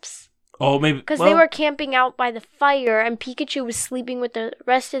actually helps? Oh, maybe Because they were camping out by the fire, and Pikachu was sleeping with the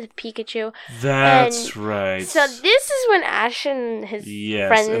rest of the Pikachu. That's right. So this is when Ash and his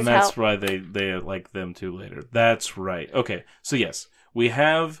friends and that's help. why they like them too later. That's right. Okay, so yes, we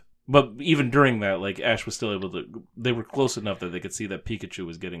have. But even during that, like Ash was still able to. They were close enough that they could see that Pikachu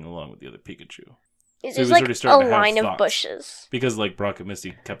was getting along with the other Pikachu. There's he was like already starting a to have line of thoughts. bushes. Because like Brock and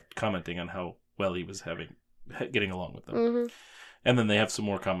Misty kept commenting on how well he was getting along with them. Mm-hmm. And then they have some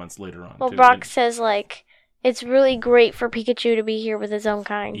more comments later on. Well, too. Brock says like it's really great for Pikachu to be here with his own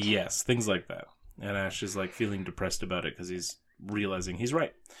kind. Yes, things like that. And Ash is like feeling depressed about it because he's realizing he's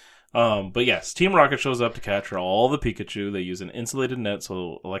right. But yes, Team Rocket shows up to capture all the Pikachu. They use an insulated net,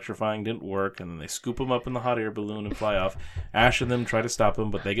 so electrifying didn't work, and then they scoop them up in the hot air balloon and fly off. Ash and them try to stop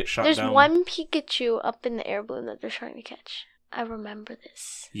them, but they get shot down. There's one Pikachu up in the air balloon that they're trying to catch. I remember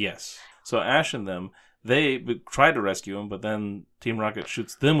this. Yes. So Ash and them, they try to rescue him, but then Team Rocket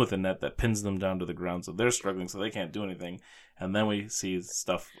shoots them with a net that pins them down to the ground, so they're struggling, so they can't do anything. And then we see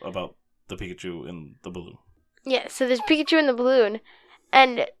stuff about the Pikachu in the balloon. Yeah, so there's Pikachu in the balloon,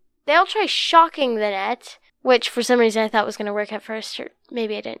 and they all try shocking the net, which for some reason I thought was going to work at first, or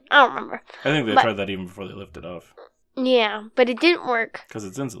maybe I didn't. I don't remember. I think they tried that even before they lifted off. Yeah, but it didn't work. Because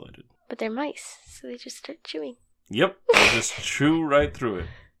it's insulated. But they're mice, so they just start chewing. Yep, they just chew right through it.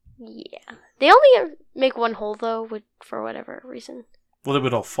 Yeah. They only make one hole, though, for whatever reason. Well, they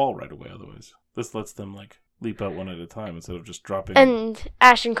would all fall right away otherwise. This lets them, like, leap out one at a time instead of just dropping. And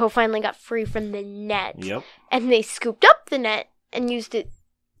Ash and Co. finally got free from the net. Yep. And they scooped up the net and used it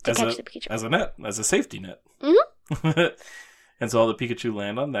to catch the Pikachu. As a net, as a safety net. Mm-hmm. And so all the Pikachu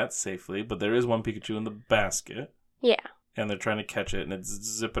land on that safely, but there is one Pikachu in the basket. Yeah. And they're trying to catch it, and it's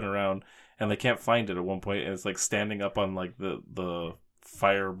zipping around, and they can't find it at one point, and it's like standing up on like the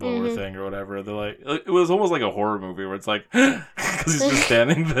fire blower thing or whatever. They're like, it was almost like a horror movie where it's like, because he's just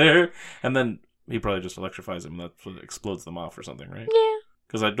standing there, and then he probably just electrifies him, and that's what explodes them off or something, right? Yeah.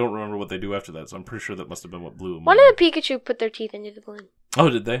 Because I don't remember what they do after that, so I'm pretty sure that must have been what blew them One away. of the Pikachu put their teeth into the balloon. Oh,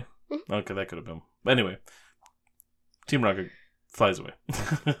 did they? Mm-hmm. Okay, that could have been. But anyway, Team Rocket flies away.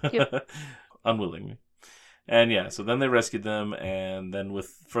 Yep. Unwillingly. And yeah, so then they rescued them, and then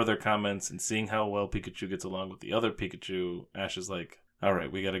with further comments and seeing how well Pikachu gets along with the other Pikachu, Ash is like,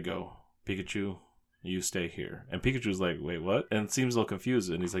 alright, we gotta go. Pikachu, you stay here. And Pikachu's like, wait, what? And seems a little confused,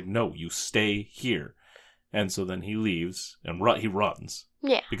 and he's like, no, you stay here. And so then he leaves, and he runs.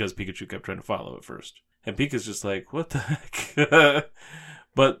 Yeah. Because Pikachu kept trying to follow at first. And Pika's just like, what the heck?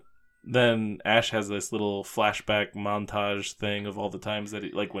 But then Ash has this little flashback montage thing of all the times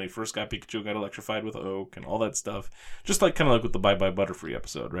that, like, when he first got Pikachu, got electrified with Oak and all that stuff. Just like kind of like with the Bye Bye Butterfree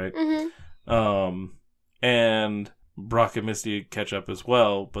episode, right? Mm-hmm. And Brock and Misty catch up as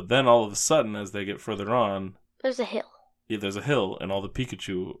well. But then all of a sudden, as they get further on... There's a hill. Yeah, there's a hill, and all the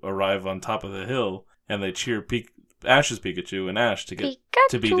Pikachu arrive on top of the hill, and they cheer Ash's Pikachu and Ash to get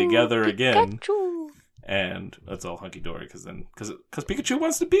to be together again. And that's all hunky-dory, because Pikachu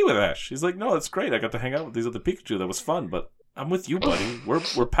wants to be with Ash. He's like, no, it's great. I got to hang out with these other Pikachu. That was fun, but I'm with you, buddy.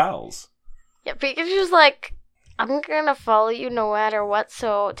 We're pals. Yeah, Pikachu's like, I'm going to follow you no matter what,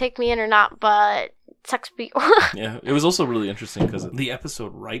 so take me in or not, but sucks for you. Yeah, it was also really interesting, because the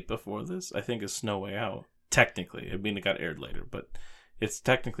episode right before this, I think, is Snow Way Out. Technically. I mean, it got aired later, but it's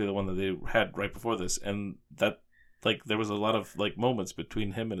technically the one that they had right before this, and that... Like, there was a lot of, like, moments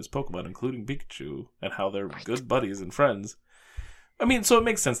between him and his Pokemon, including Pikachu, and how they're good buddies and friends. I mean, so it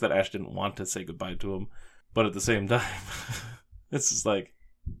makes sense that Ash didn't want to say goodbye to him, but at the same time, it's just like,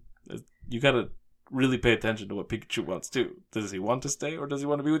 you gotta really pay attention to what Pikachu wants, too. Does he want to stay, or does he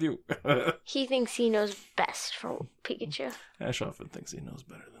want to be with you? He thinks he knows best for Pikachu. Ash often thinks he knows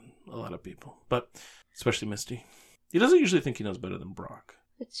better than a lot of people, but especially Misty. He doesn't usually think he knows better than Brock.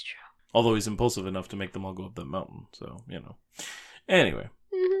 It's true. Although he's impulsive enough to make them all go up that mountain, so, Anyway.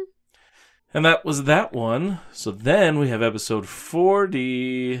 Mm-hmm. And that was that one. So then we have episode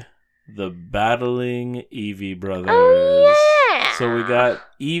 40, The Battling Eevee Brothers. Oh, yeah! So we got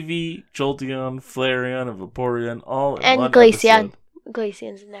Eevee, Jolteon, Flareon, and Vaporeon all in and one Glaceon. episode.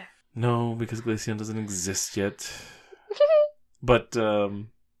 Glaceon's in there. No, because Glaceon doesn't exist yet. But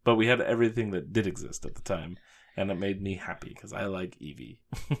we had everything that did exist at the time, and it made me happy because I like Eevee.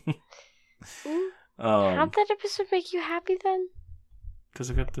 How'd that episode make you happy then? Because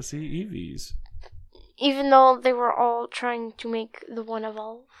I got to see Eevees. Even though they were all trying to make the one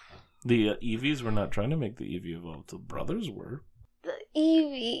evolve. The Eevees were not trying to make the Eevee evolve. The brothers were. The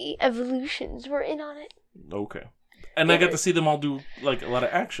Eevee evolutions were in on it. Okay. And I got to see them all do, like, a lot of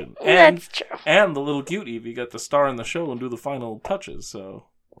action. And, that's true. And the little cute Eevee got to star in the show and do the final touches, so...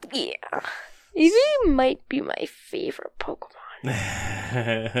 Yeah. Eevee might be my favorite Pokemon.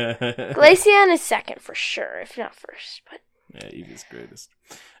 Glaceon is second for sure, if not first, but... Yeah, Eevee's greatest.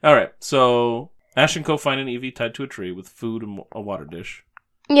 Alright, so Ash and Co find an Eevee tied to a tree with food and a water dish.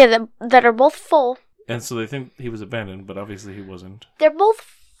 Yeah, that are both full. And so they think he was abandoned, but obviously he wasn't. They're both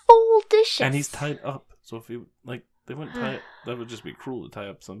full dishes. And he's tied up, so if he, like, they wouldn't tie it, that would just be cruel to tie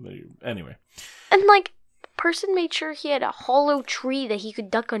up somebody. Anyway. And, like, the person made sure he had a hollow tree that he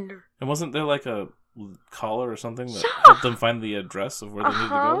could duck under. And wasn't there, like, a collar or something that helped them find the address of where they needed to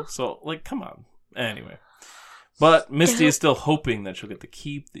go? So, like, come on. Anyway. But Misty is still hoping that she'll get to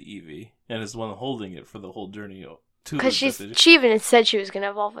keep the Eevee, and is the one holding it for the whole journey to because she even said she was going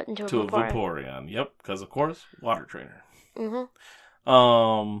to evolve it into a Vaporeon. Yep, because, of course, water trainer.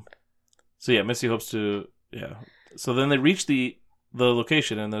 Mm-hmm. So, yeah, Misty hopes to... Yeah. So then they reach the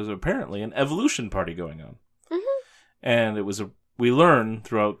location, and there's apparently an evolution party going on. Mm-hmm. And we learn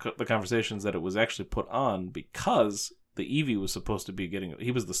throughout the conversations that it was actually put on because the Eevee was supposed to be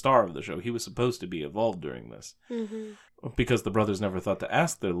he was the star of the show. He was supposed to be evolved during this. Mm-hmm. Because the brothers never thought to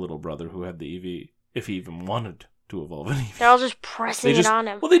ask their little brother who had the Eevee if he even wanted to evolve an Eevee. They're all just pressing it on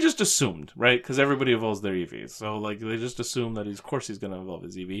him. Well, they just assumed, right? Because everybody evolves their Eevees. So, like, they just assume that of course he's going to evolve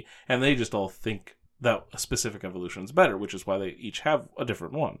his Eevee. And they just all think that a specific evolution is better, which is why they each have a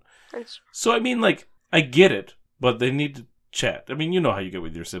different one. So, I mean, like, I get it, but they need to chat. I mean, you know how you get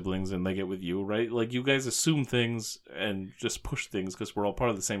with your siblings and they get with you, right? Like, you guys assume things and just push things because we're all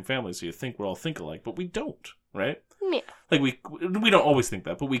part of the same family, so you think we're all think alike, but we don't, right? Yeah. Like, we don't always think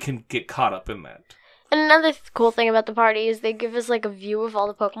that, but we can get caught up in that. And another cool thing about the party is they give us, like, a view of all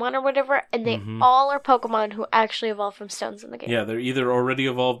the Pokemon or whatever, and they all are Pokemon who actually evolve from stones in the game. Yeah, they're either already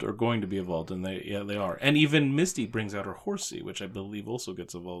evolved or going to be evolved, and they are. And even Misty brings out her Horsey, which I believe also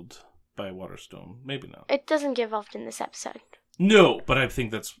gets evolved by a water stone. Maybe not. It doesn't get evolved in this episode. No, but I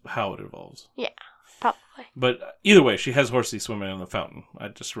think that's how it evolves. Yeah, probably. But either way, she has Horsey swimming in the fountain. I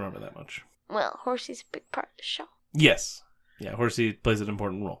just remember that much. Well, Horsey's a big part of the show. Yes. Yeah, Horsey plays an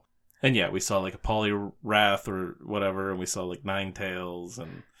important role. And yeah, we saw like a Poliwrath or whatever, and we saw like Ninetales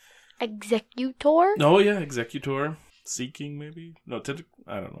and... Executor? Oh yeah, Executor. Seeking, maybe? No,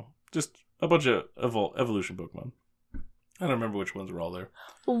 I don't know. Just a bunch of evolution Pokemon. I don't remember which ones were all there.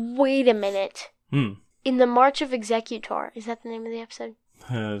 Wait a minute. In the March of Executor, is that the name of the episode?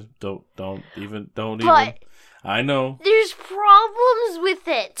 Don't even. I know. There's problems with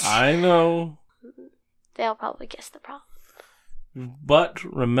it. I know. They'll probably guess the problem. But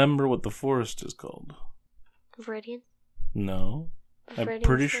remember what the forest is called. Viridian? No. I'm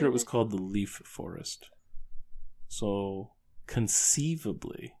pretty sure it was called the Leaf Forest. So,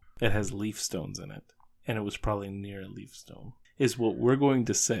 conceivably, it has leaf stones in it. And it was probably near a leaf stone. Is what we're going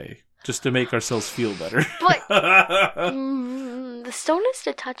to say, just to make ourselves feel better. But the stone has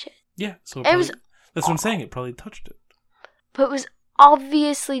to touch it. Yeah, so that's what I'm saying. It probably touched it. But it was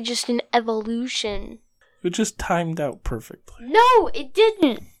obviously just an evolution. It just timed out perfectly. No, it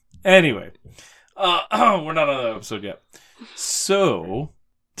didn't. Anyway, we're not on that episode yet. So,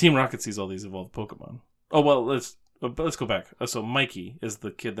 Team Rocket sees all these evolved Pokemon. Oh, well, let's go back. So, Mikey is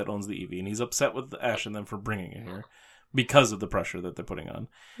the kid that owns the Eevee, and he's upset with Ash and them for bringing it here because of the pressure that they're putting on.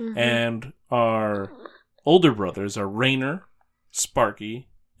 Mm-hmm. And our older brothers are Rainer, Sparky,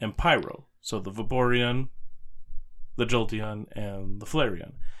 and Pyro. So, the Vaporeon, the Jolteon, and the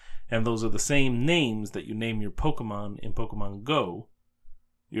Flareon. And those are the same names that you name your Pokemon in Pokemon Go,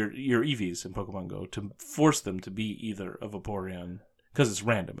 your Eevees in Pokemon Go, to force them to be either a Vaporeon, because it's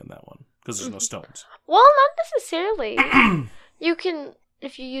random in that one, because there's no stones. Well, not necessarily. You can,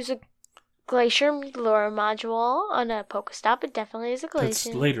 if you use a Glacier lure module on a Pokestop, it definitely is a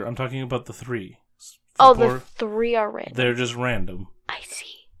Glacier. That's later. I'm talking about the three. The three are random. They're just random. I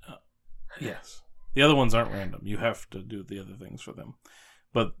see. Yes. The other ones aren't random. You have to do the other things for them.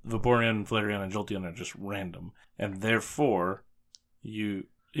 But Vaporeon, Flareon, and Jolteon are just random. And therefore,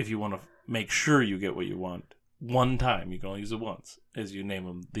 if you want to make sure you get what you want, one time, you can only use it once, as you name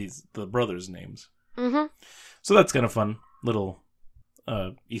them the brothers' names. Mm-hmm. So that's kind of fun. Little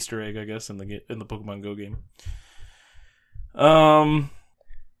Easter egg, I guess, in the Pokemon Go game.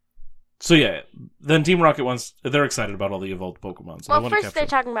 So yeah, then Team Rocket they're excited about all the evolved Pokemon. So well, first they're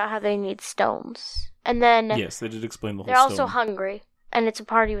talking about how they need stones. And then yes, they did explain the whole they're also hungry, and it's a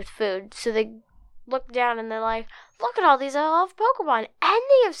party with food. So they look down and they're like, look at all these evolved Pokemon, and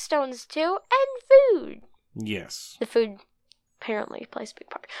they have stones too, and food. Yes. The food apparently plays a big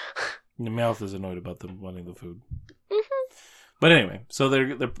part. The Meowth is annoyed about them wanting the food. Mm-hmm. But anyway, so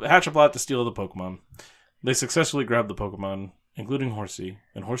they hatch a plot to steal the Pokemon. They successfully grab the Pokemon, including Horsey,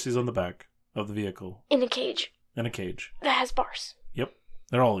 and Horsey's on the back of the vehicle. In a cage. That has bars. Yep.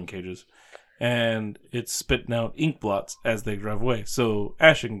 They're all in cages. And it's spitting out ink blots as they drive away. So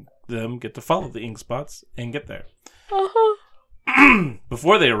Ash and them get to follow the ink spots and get there. Uh-huh.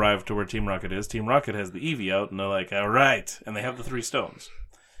 Before they arrive to where Team Rocket is, Team Rocket has the Eevee out, and they're like, all right. And they have the 3 stones.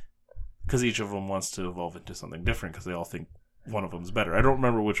 Because each of them wants to evolve into something different, because they all think one of them's better. I don't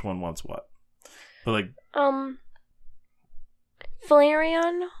remember which one wants what. But like...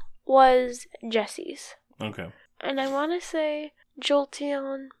 Flareon was Jesse's. Okay. And I want to say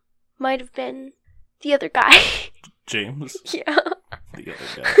Jolteon might have been the other guy. James? Yeah. The other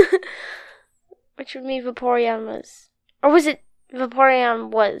guy. Which would mean Vaporeon was... Or was it Vaporeon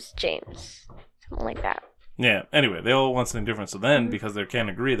was James? Something like that. Yeah, anyway, they all want something different. So then, because they can't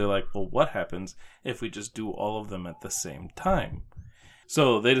agree, they're like, well, what happens if we just do all of them at the same time?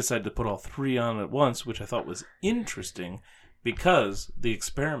 So they decided to put all 3 on at once, which I thought was interesting, because the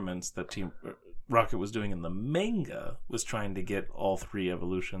experiments that Team Rocket was doing in the manga was trying to get all 3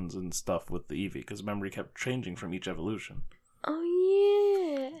 evolutions and stuff with the Eevee, because remember, he kept changing from each evolution. Oh,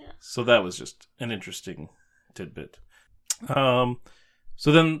 yeah. So that was just an interesting tidbit.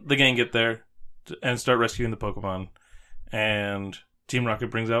 So then the gang get there and start rescuing the Pokemon, and Team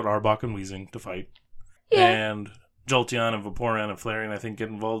Rocket brings out Arbok and Weezing to fight. Yeah. And Jolteon and Vaporeon and Flareon, I think, get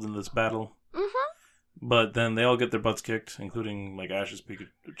involved in this battle. Mm-hmm. But then they all get their butts kicked, including like Ash's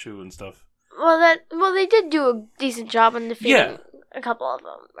Pikachu and stuff. Well, they did do a decent job in defeating a couple of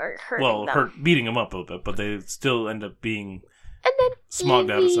them, or hurting them. Beating them up a little bit, but they still end up being and then smogged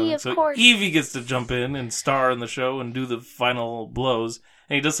Eevee, out of something. of So course. Eevee gets to jump in and star in the show and do the final blows.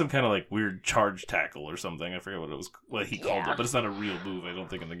 And he does some kind of like weird charge tackle or something. I forget what he called it, but it's not a real move, I don't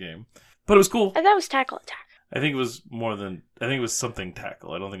think, in the game. But it was cool. And that was tackle attack. I think it was something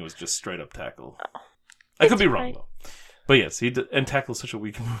tackle. I don't think it was just straight up tackle. Oh. I could be wrong though. But yes, and tackle is such a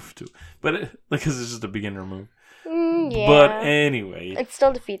weak move too. But because it's just a beginner move. Yeah. But anyway, it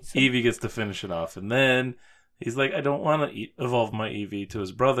still defeats them. Eevee gets to finish it off, and then he's like, I don't want to evolve my Eevee to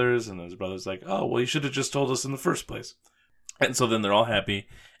his brothers, and his brother's like, oh, well, you should have just told us in the first place. And so then they're all happy,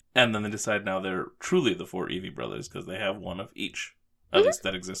 and then they decide now they're truly the 4 Eevee brothers, because they have one of each, at least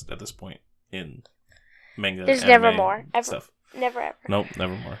that exists at this point in manga. There's never more. Stuff. Never ever. Nope,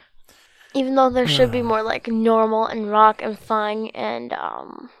 never more. Even though there should be more like normal and rock and flying and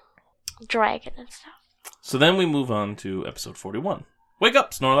dragon and stuff. So then we move on to episode 41. Wake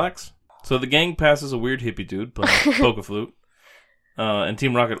up, Snorlax! So the gang passes a weird hippie dude playing Poke Flute. And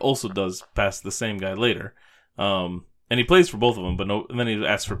Team Rocket also does pass the same guy later. And he plays for both of them, and then he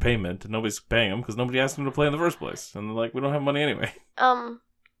asks for payment, and nobody's paying him because nobody asked him to play in the first place. And they're like, we don't have money anyway.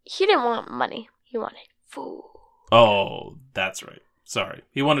 He didn't want money. He wanted food. Oh, that's right. Sorry.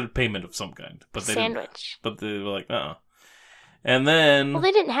 He wanted payment of some kind. But they sandwich. But they were like, uh-uh. And then... Well,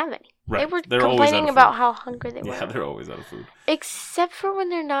 they didn't have any. Right. They're complaining about how hungry they were. Yeah, they're always out of food. Except for when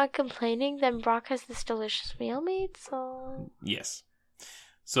they're not complaining, then Brock has this delicious meal made, so... Yes.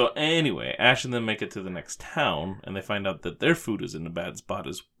 So anyway, Ash and them make it to the next town, and they find out that their food is in a bad spot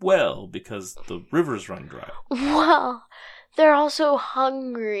as well, because the rivers run dry. Well, they're also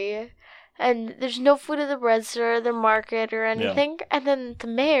hungry, and there's no food at the bread store, the market, or anything. Yeah. And then the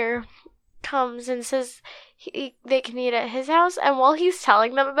mayor comes and says they can eat at his house, and while he's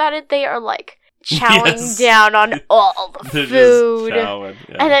telling them about it, they are like chowing down on all the food. And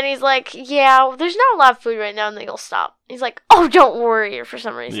then he's like, yeah, there's not a lot of food right now, and they'll stop. He's like, oh, don't worry, for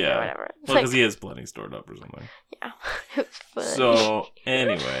some reason, or whatever. Well, because he has plenty stored up or something. Yeah, it was funny. So,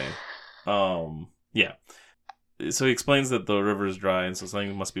 anyway, yeah. So he explains that the river is dry, and so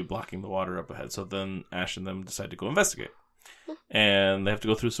something must be blocking the water up ahead. So then Ash and them decide to go investigate. And they have to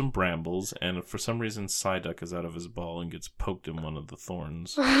go through some brambles, and for some reason Psyduck is out of his ball and gets poked in one of the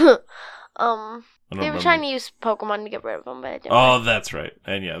thorns. They were trying to use Pokemon to get rid of him, but it didn't work. That's right.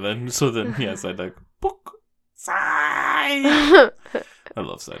 And Psyduck, poke, Psy! I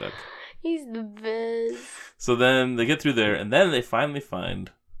love Psyduck. He's the best. So then they get through there, and then they finally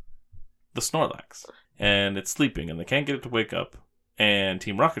find the Snorlax. And it's sleeping, and they can't get it to wake up. And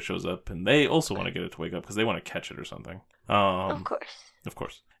Team Rocket shows up, and they also want to get it to wake up because they want to catch it or something. Of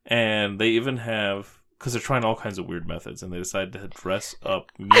course. And they even have, because they're trying all kinds of weird methods, and they decide to dress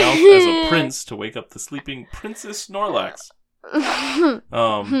up Meowth as a prince to wake up the sleeping Princess Snorlax.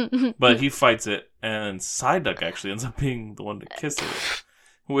 But he fights it, and Psyduck actually ends up being the one to kiss it.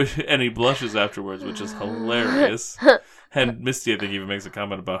 And he blushes afterwards, which is hilarious. And Misty, I think, even makes a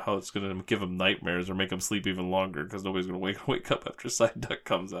comment about how it's going to give him nightmares or make him sleep even longer because nobody's going to wake up after Psyduck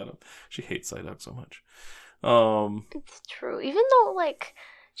comes at him. She hates Psyduck so much. It's true. Even though,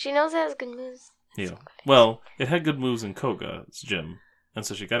 she knows it has good moves. Yeah. Well, it had good moves in Koga's gym, and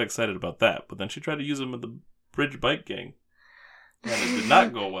so she got excited about that, but then she tried to use them in the Bridge Bike Gang. And it did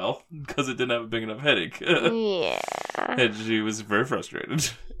not go well because it didn't have a big enough headache. Yeah. And she was very frustrated.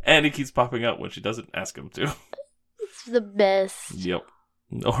 And he keeps popping out when she doesn't ask him to. It's the best. Yep.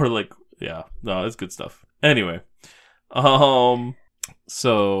 Or no, it's good stuff. Anyway,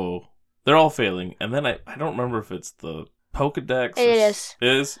 so they're all failing, and then I don't remember if it's the Pokedex. It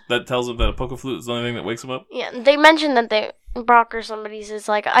is that tells them that a Pokeflute is the only thing that wakes them up. Yeah, they mentioned that Brock or somebody's is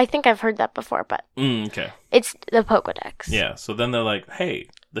I think I've heard that before, but okay, it's the Pokedex. Yeah, so then they're like, hey,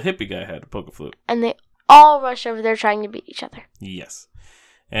 the hippie guy had a Pokeflute, and they all rush over there trying to beat each other. Yes.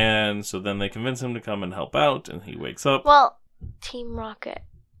 And so then they convince him to come and help out, and he wakes up. Well, Team Rocket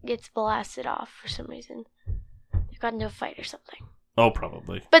gets blasted off for some reason. They got into a fight or something. Oh,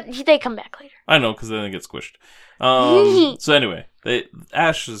 probably. But they come back later. I know, because then they get squished. So anyway,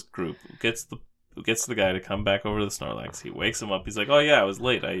 Ash's group gets the guy to come back over to the Snorlax. He wakes him up. He's like, oh yeah, I was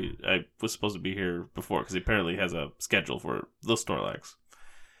late. I was supposed to be here before, because he apparently has a schedule for the Snorlax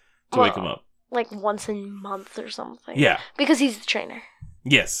to wake him up. Once a month or something. Yeah. Because he's the trainer.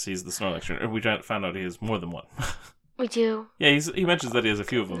 Yes, he's the Snorlax trainer. We found out he has more than one. We do. Yeah, he mentions that he has a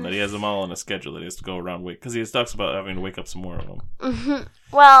few of them, that he has them all on a schedule that he has to go around wake, because he talks about having to wake up some more of them. Mm-hmm.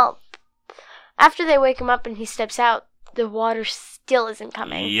 Well, after they wake him up and he steps out, the water still isn't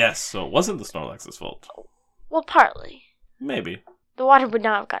coming. Yes, so it wasn't the Snorlax's fault. Well, partly. Maybe. The water would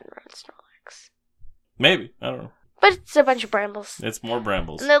not have gotten around Snorlax. Maybe. I don't know. But it's a bunch of brambles. It's more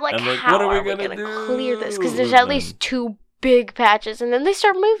brambles. And they're like, how are we going to clear this? Because there's at least 2 big patches, and then they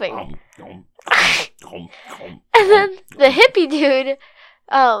start moving. And then the hippie dude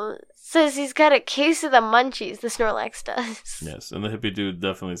says he's got a case of the munchies, the Snorlax does. Yes, and the hippie dude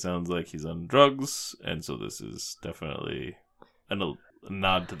definitely sounds like he's on drugs, and so this is definitely a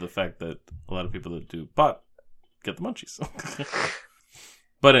nod to the fact that a lot of people that do pot get the munchies.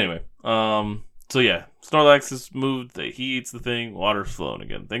 But anyway, so yeah, Snorlax is moved, he eats the thing, water's flowing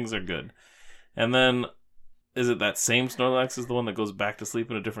again, things are good. And then, is it that same Snorlax is the one that goes back to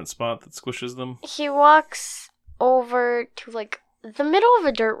sleep in a different spot that squishes them? He walks over to, the middle of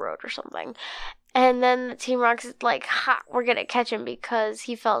a dirt road or something. And then the Team Rock's is like, ha, we're gonna catch him because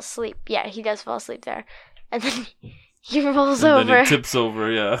he fell asleep. Yeah, he does fall asleep there. And then he rolls over. And then he tips over,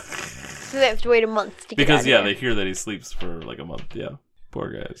 yeah. So they have to wait a month to get because, out of yeah, there. they hear that he sleeps for, a month, yeah.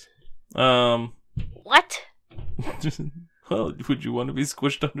 Poor guys. What? Well, would you want to be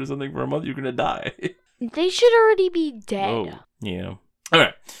squished under something for a month? You're gonna die. They should already be dead. Oh, yeah.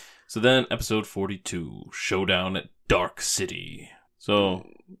 Alright. So then, episode 42, Showdown at Dark City. So,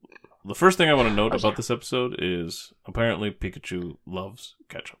 the first thing I want to note about this episode is, apparently Pikachu loves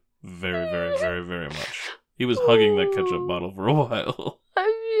ketchup. Very, very, very, very much. He was hugging that ketchup bottle for a while. I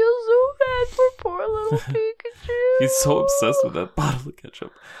feel so bad for poor little Pikachu. He's so obsessed with that bottle of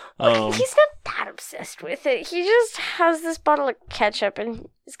ketchup. He's not that obsessed with it. He just has this bottle of ketchup and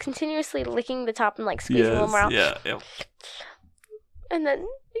is continuously licking the top and squeezing them around. Yeah. And then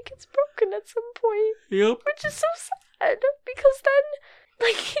it gets broken at some point. Yep. Which is so sad because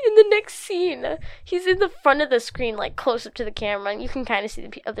then, in the next scene, he's in the front of the screen, close up to the camera, and you can kind of see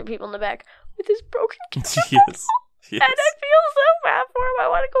the other people in the back with his broken ketchup Yes. And I feel so bad for him. I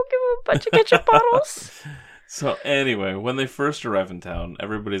want to go give him a bunch of ketchup bottles. So anyway, when they first arrive in town,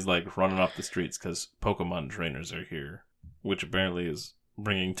 everybody's running off the streets because Pokemon trainers are here, which apparently is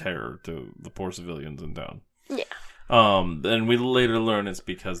bringing terror to the poor civilians in town. Yeah. And we later learn it's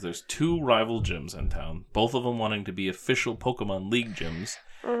because there's 2 rival gyms in town, both of them wanting to be official Pokemon League gyms.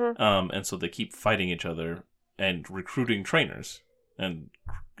 Mm-hmm. And so they keep fighting each other and recruiting trainers and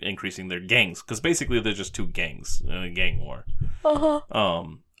increasing their gangs. Because basically they're just 2 gangs in a gang war.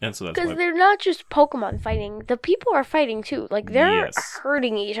 And so that's because why... they're not just Pokemon fighting. The people are fighting too. Like, they're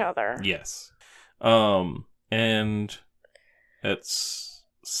hurting each other. Yes. And at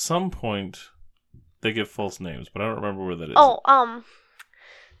some point, they give false names, but I don't remember where that is.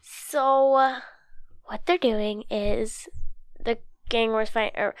 So, what they're doing is the gang was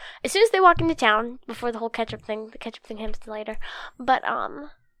fighting, or as soon as they walk into town, before the whole the ketchup thing happens later, but,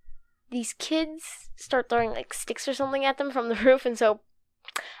 these kids start throwing, like, sticks or something at them from the roof, and so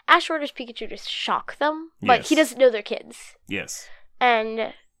Ash orders Pikachu to shock them, but he doesn't know they're kids. Yes.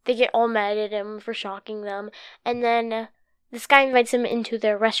 And they get all mad at him for shocking them, and then this guy invites him into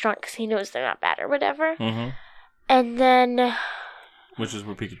their restaurant because he knows they're not bad or whatever. Mm-hmm. And then... Which is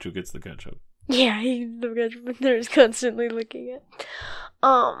where Pikachu gets the ketchup. Yeah, the ketchup they're constantly looking at.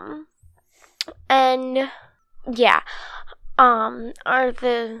 And... Yeah. Are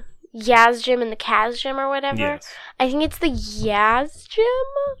the Yaz Gym and the Kaz Gym or whatever? Yes. I think it's the Yaz Gym?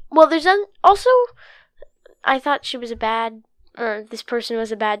 Well, there's also... I thought she was this person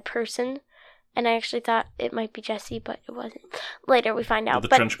was a bad person. And I actually thought it might be Jessie, but it wasn't. Later we find out. The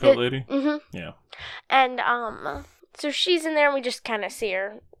trench coat lady? Mm-hmm. Yeah. And, so she's in there and we just kind of see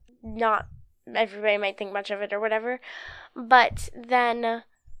her. Not everybody might think much of it or whatever. But then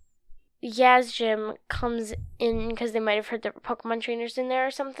Yaz Gym comes in because they might have heard there were Pokemon trainers in there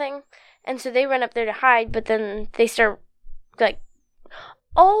or something. And so they run up there to hide, but then they start, like,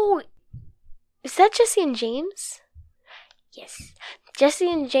 oh, is that Jessie and James? Yes.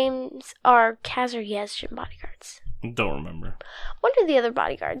 Jessie and James are Kaz or Yaz Gym bodyguards. Don't remember. One of the other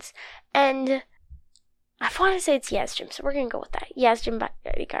bodyguards. And I want to say it's Yaz Gym, so we're going to go with that. Yaz Gym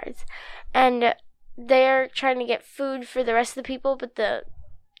bodyguards. And they're trying to get food for the rest of the people, but the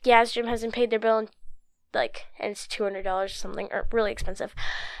Yaz Gym hasn't paid their bill, and it's $200 or something, or really expensive.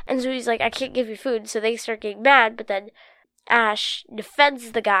 And so he's like, I can't give you food. So they start getting mad, but then Ash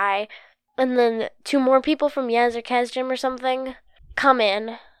defends the guy, and then 2 more people from Yaz or Kaz Gym or something come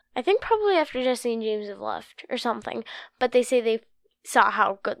in. I think probably after Jessie and James have left or something. But they say they saw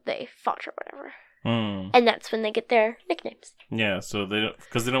how good they fought or whatever. And that's when they get their nicknames. Yeah, so they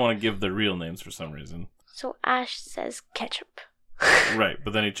don't want to give their real names for some reason. So Ash says Ketchup. Right,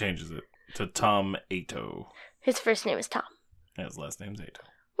 but then he changes it to Tom Ato. His first name is Tom. And his last name's Ato.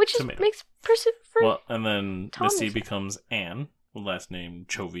 Which makes person for... Well, and then Tom Missy becomes Anne, last name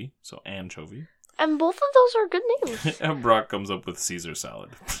Chovy, so Anne Chovy. And both of those are good names. And Brock comes up with Caesar salad.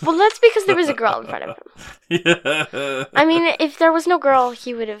 Well, that's because there was a girl in front of him. Yeah. I mean, if there was no girl,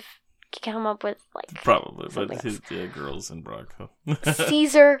 he would have come up with, like... Probably, but his girls in Brock.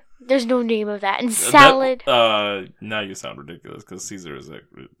 Caesar, there's no name of that. And salad... now you sound ridiculous, because Caesar is a...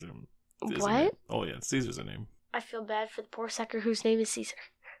 What? Oh, yeah, Caesar's a name. I feel bad for the poor sucker whose name is Caesar.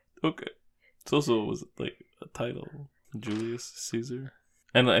 Okay. It's also, was like a title. Julius Caesar.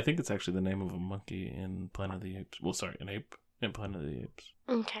 And I think it's actually the name of a monkey in Planet of the Apes. Well, sorry, an ape in Planet of the Apes.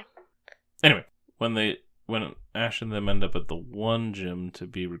 Okay. Anyway, when Ash and them end up at the one gym to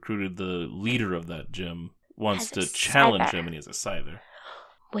be recruited, the leader of that gym wants to challenge him, and he has a Scyther.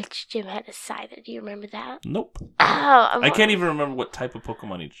 Which gym had a Scyther? Do you remember that? Nope. Oh, I can't even remember what type of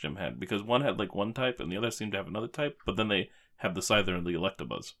Pokemon each gym had, because one had like one type, and the other seemed to have another type, but then they have the Scyther and the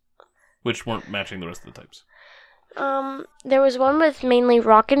Electabuzz, which weren't matching the rest of the types. There was one with mainly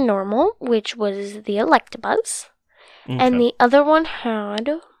rock and normal, which was the Electabuzz. Okay. And the other one had...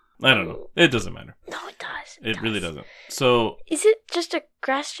 I don't know. It doesn't matter. No, it does. It really doesn't. So... Is it just a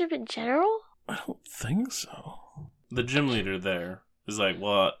grass gym in general? I don't think so. The gym leader there is like,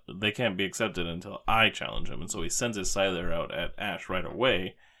 well, they can't be accepted until I challenge him. And so he sends his Scyther out at Ash right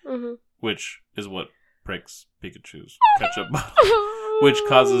away, which is what breaks Pikachu's ketchup bottle, which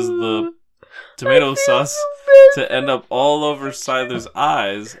causes the tomato sauce to end up all over Scyther's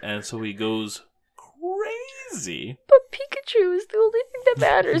eyes, and so he goes crazy. But Pikachu is the only thing that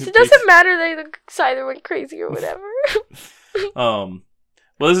matters. It doesn't matter that the Scyther went crazy or whatever. Well,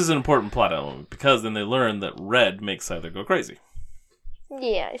 this is an important plot element, because then they learn that red makes Scyther go crazy.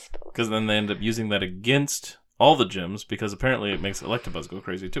 Yeah, I suppose. Because then they end up using that against all the gyms, because apparently it makes Electabuzz go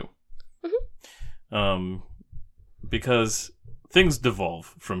crazy too. Because... things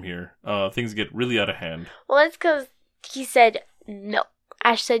devolve from here. Things get really out of hand. Well, that's because he said no.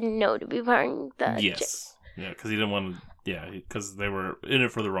 Ash said no to be part of the gym. Yeah, because he didn't want to... Yeah, because they were in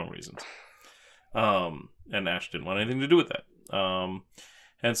it for the wrong reasons. And Ash didn't want anything to do with that.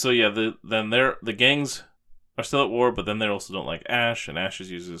 And so, yeah, the gangs are still at war, but then they also don't like Ash, and Ash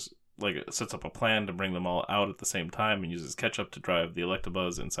sets up a plan to bring them all out at the same time and uses Ketchup to drive the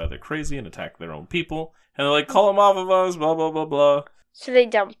Electabuzz inside their crazy and attack their own people. And they're like, call them off of us, blah, blah, blah, blah. So they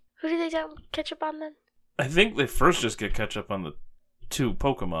dump... Who do they dump Ketchup on then? I think they first just get ketchup on the 2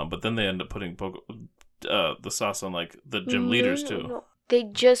 Pokemon, but then they end up putting the sauce on like the gym leaders too. No. They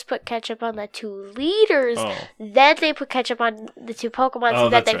just put ketchup on the 2 leaders. Oh. Then they put ketchup on the 2 Pokemon so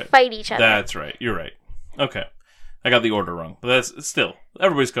that they fight each other. That's right. You're right. Okay. I got the order wrong. But that's still,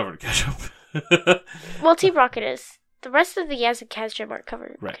 everybody's covered in ketchup. Well, Team Rocket is. The rest of the Yes and Kaz gym aren't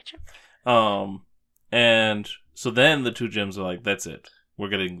covered in ketchup. And so then the 2 gyms are like, that's it. We're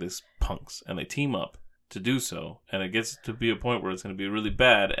getting this punks. And they team up to do so. And it gets to be a point where it's going to be really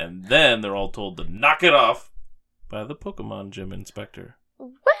bad. And then they're all told to knock it off by the Pokemon gym inspector.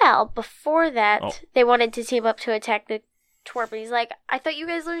 Well, before that, they wanted to team up to attack the twerp. And he's like, I thought you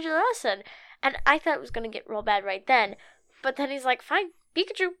guys learned your lesson. And I thought it was going to get real bad right then. But then he's like, fine,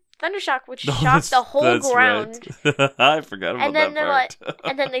 Pikachu, Thundershock, which shocked the whole ground. Right. I forgot about that part.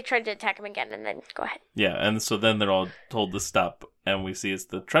 And then they tried to attack him again, and then go ahead. Yeah, and so then they're all told to stop, and we see it's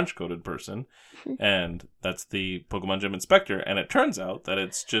the trench-coated person, and that's the Pokemon Gym Inspector, and it turns out that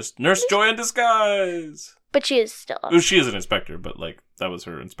it's just Nurse Joy in disguise! But she is still up. Well, she is an inspector, but, like, that was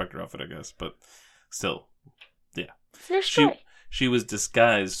her inspector outfit, I guess, but still, yeah. It's Nurse Joy. She was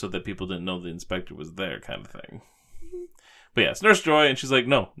disguised so that people didn't know the inspector was there, kind of thing. But yeah, it's Nurse Joy, and she's like,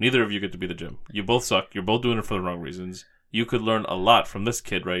 no, neither of you get to be the gym. You both suck. You're both doing it for the wrong reasons. You could learn a lot from this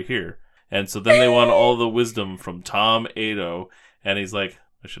kid right here. And so then they want all the wisdom from Tom Ado, and he's like,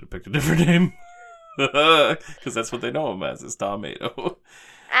 I should have picked a different name. Because that's what they know him as, is Tom Ado.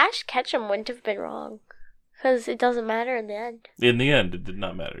 Ash Ketchum wouldn't have been wrong. Because it doesn't matter in the end. In the end, it did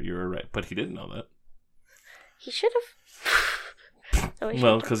not matter. You were right. But he didn't know that. He should have.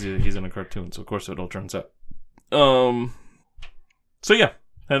 Well, because he's in a cartoon, so of course it all turns out. So yeah,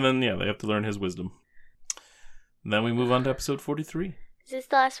 and then they have to learn his wisdom. And then we move on to episode 43. Is this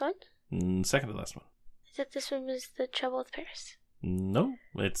the last one? Second to last one. Is that this one was the Trouble with Paris? No,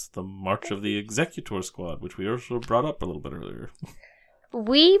 it's the March of the Executor Squad, which we also brought up a little bit earlier.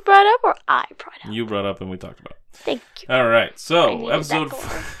 We brought up, or I brought up? You brought up and we talked about. Thank you. All right, so episode.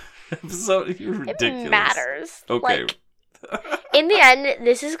 You're ridiculous. It matters. Okay. In the end,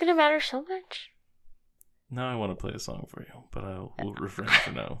 this is gonna matter so much. Now I want to play a song for you, but I will refrain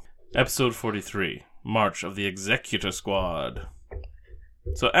for now. Episode 43, March of the Executor Squad.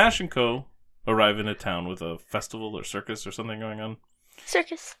 So Ash and Co. arrive in a town with a festival or circus or something going on.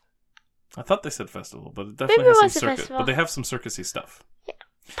 Circus. I thought they said festival, but it definitely has some circus. Festival. But they have some circusy stuff. Yeah.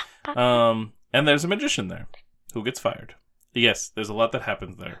 And there's a magician there who gets fired. Yes, there's a lot that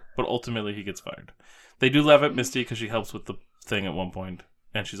happens there, but ultimately he gets fired. They do laugh at Misty because she helps with the thing at one point,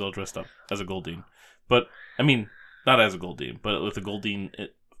 and she's all dressed up as a Goldeen. But, I mean, not as a Goldeen, but with a Goldeen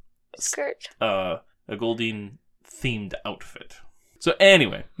skirt. A Goldeen-themed outfit. So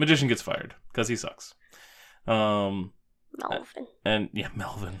anyway, magician gets fired because he sucks. Melvin. And yeah,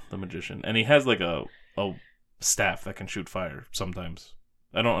 Melvin, the magician. And he has like a staff that can shoot fire sometimes.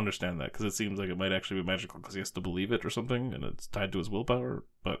 I don't understand that because it seems like it might actually be magical because he has to believe it or something, and it's tied to his willpower.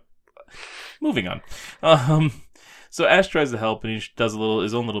 But moving on. So Ash tries to help, and he does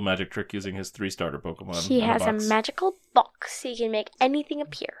his own little magic trick using his 3 starter Pokemon. He has a magical box. He can make anything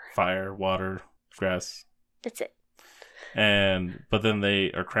appear. Fire, water, grass. That's it. But then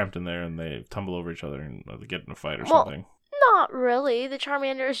they are cramped in there, and they tumble over each other and they get in a fight or something. Not really. The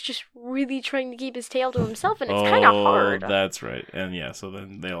Charmander is just really trying to keep his tail to himself, and it's kind of hard. That's right. And so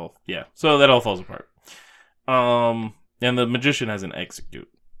then so that all falls apart. And the magician has an execute,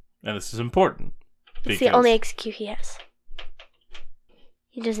 and this is important. It's the only execute he has.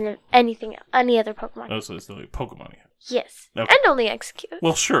 He doesn't have any other Pokemon. Oh, so it's the only Pokemon he has. Yes, okay. And only execute.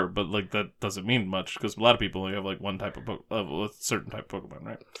 Well, sure, but like that doesn't mean much because a lot of people only have like one type of a certain type of Pokemon,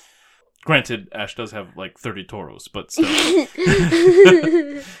 right? Granted, Ash does have like 30 Tauros, but still.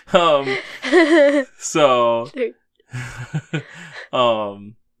 So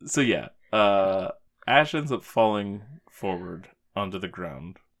yeah. Ash ends up falling forward onto the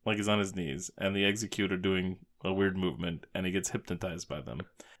ground, like he's on his knees, and the Executor doing a weird movement, and he gets hypnotized by them.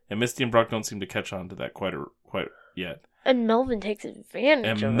 And Misty and Brock don't seem to catch on to that quite yet. And Melvin takes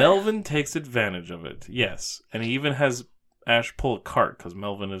advantage of it. Yes. And he even has Ash pull a cart, because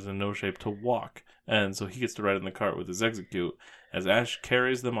Melvin is in no shape to walk. And so he gets to ride in the cart with his Execute, as Ash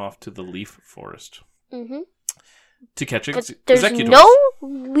carries them off to the Leaf Forest. Mm-hmm. To catch Executors. There's no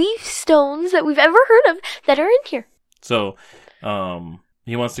leaf stones that we've ever heard of that are in here. So,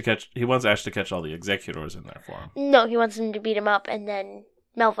 he wants Ash to catch all the Executors in there for him. No, he wants him to beat him up, and then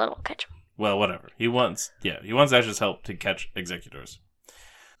Melvin will catch him. Well, whatever. He wants Ash's help to catch Executors.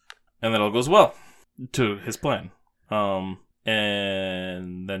 And that all goes well to his plan. And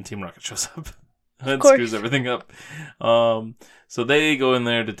then Team Rocket shows up. That screws everything up. So they go in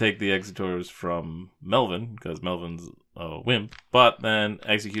there to take the Executors from Melvin, because Melvin's a wimp. But then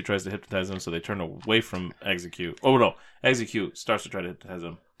Execute tries to hypnotize him, so they turn away from Execute. Oh no, Execute starts to try to hypnotize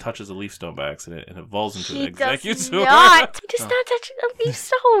him, touches a leaf stone by accident, and evolves into an Executor. He does not touch a leaf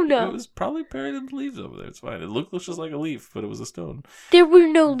stone. It was probably buried in the leaves over there. It's fine. It looked just like a leaf, but it was a stone. There were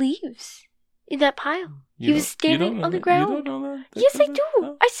no leaves in that pile. He was standing on the ground. You don't know that? Yes, I do.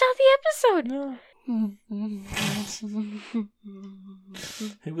 No. I saw the episode. No.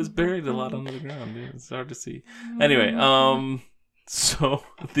 It was buried a lot under the ground. Dude. It's hard to see. Anyway, so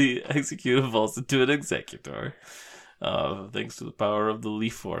the Execute evolves into an Executor, thanks to the power of the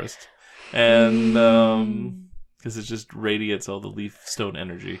Leaf Forest, and because it just radiates all the leaf stone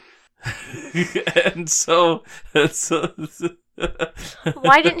energy. and so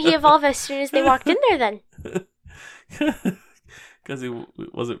why didn't he evolve as soon as they walked in there then? Because he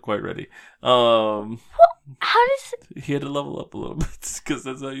wasn't quite ready. How does he had to level up a little bit? Because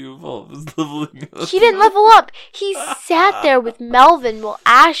that's how you evolve. Is leveling up. He didn't level up. He sat there with Melvin while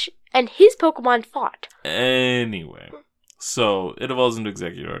Ash and his Pokemon fought. Anyway, so it evolves into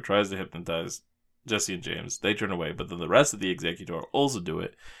Executor, tries to hypnotize Jesse and James. They turn away, but then the rest of the Executor also do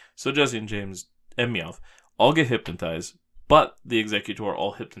it. So Jesse and James and Meowth all get hypnotized, but the Executor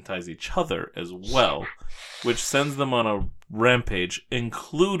all hypnotize each other as well, which sends them on a rampage,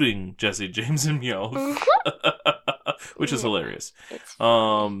 including Jesse, James, and Meowth, which is hilarious.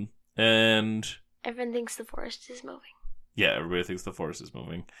 And everyone thinks the forest is moving. Yeah, everybody thinks the forest is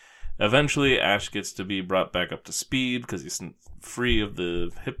moving. Eventually, Ash gets to be brought back up to speed because he's free of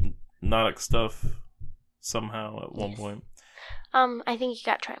the hypnotic stuff somehow at one point. I think he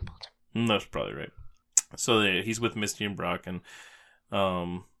got trampled. That's probably right. So he's with Misty and Brock, and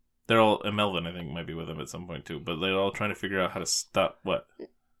they're all, and Melvin, I think, might be with him at some point too. But they're all trying to figure out how to stop what.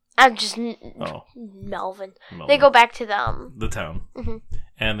 I'm just Melvin. They go back to the town,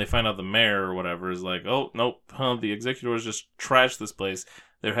 and they find out the mayor or whatever is like, oh nope, the Executors just trashed this place.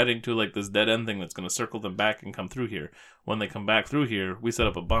 They're heading to like this dead end thing that's going to circle them back and come through here. When they come back through here, we set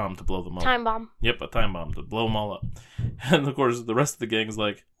up a bomb to blow them up. Time bomb. Yep, a time bomb to blow them all up. And of course, the rest of the gang's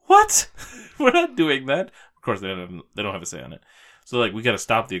like, what? We're not doing that. Of course, they don't have a say on it. So like, we got to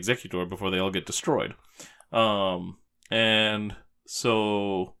stop the Executor before they all get destroyed. And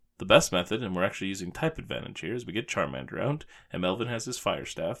so the best method, and we're actually using type advantage here, is we get Charmander out, and Melvin has his fire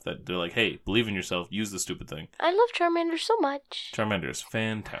staff that they're like, hey, believe in yourself, use the stupid thing. I love Charmander so much. Charmander is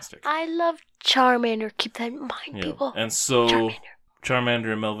fantastic. I love Charmander. Keep that in mind, people. And so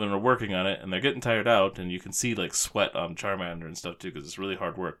Charmander and Melvin are working on it, and they're getting tired out, and you can see like sweat on Charmander and stuff too, because it's really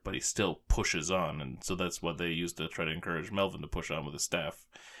hard work, but he still pushes on, and so that's what they use to try to encourage Melvin to push on with his staff.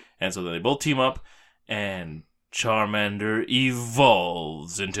 And so they both team up, and Charmander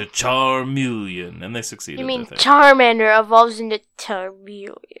evolves into Charmeleon, and they succeed. You mean Charmander evolves into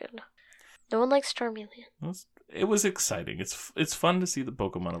Charmeleon? No one likes Charmeleon. It was exciting. It's fun to see the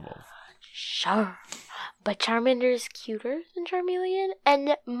Pokemon evolve. Sure, but Charmander is cuter than Charmeleon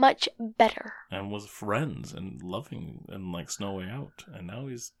and much better. And was friends and loving and like Snow Way Out, and now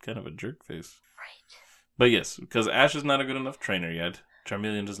he's kind of a jerk face. Right. But yes, because Ash is not a good enough trainer yet.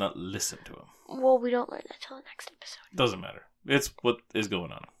 Charmeleon does not listen to him. Well, we don't learn that till the next episode. Doesn't matter. It's what is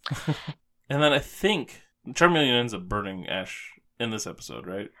going on. And then I think Charmeleon ends up burning Ash in this episode,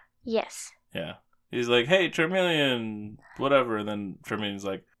 right? Yes. Yeah. He's like, hey, Charmeleon, whatever. And then Charmeleon's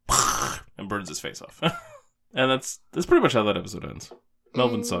like, and burns his face off. And that's pretty much how that episode ends.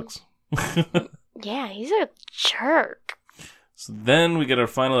 Melvin sucks. Yeah, he's a jerk. So then we get our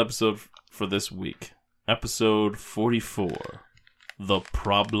final episode for this week. Episode 44. The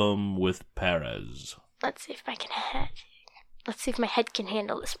Problem with Perez. Let's see if my head can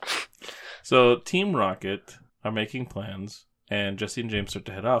handle this one. So Team Rocket are making plans, and Jessie and James start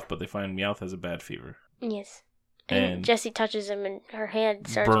to head off, but they find Meowth has a bad fever. Yes. And Jessie touches him, and her hand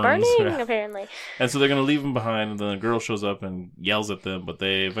starts burning, apparently. And so they're going to leave him behind, and then a girl shows up and yells at them, but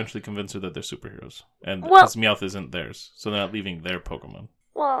they eventually convince her that they're superheroes. And because Meowth isn't theirs, so they're not leaving their Pokemon.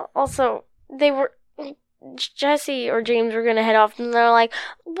 Well, also, Jessie or James were going to head off, and they're like,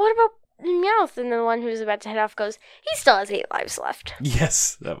 what about Meowth? And the one who's about to head off goes, he still has 8 lives left.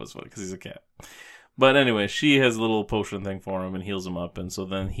 Yes, that was funny, because he's a cat. But anyway, she has a little potion thing for him and heals him up, and so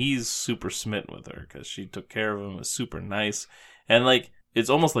then he's super smitten with her, because she took care of him, was super nice, and like, it's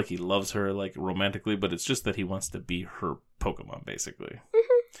almost like he loves her, like, romantically, but it's just that he wants to be her Pokemon, basically.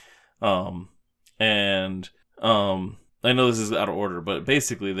 I know this is out of order, but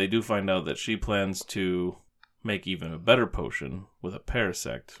basically they do find out that she plans to make even a better potion with a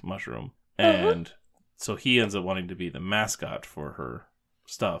Parasect mushroom. And so he ends up wanting to be the mascot for her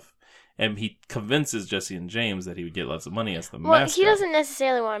stuff. And he convinces Jesse and James that he would get lots of money as the Well, mascot. he doesn't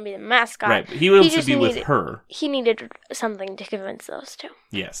necessarily want to be the mascot. Right, but he wants to just be with needed- her. He needed something to convince those two.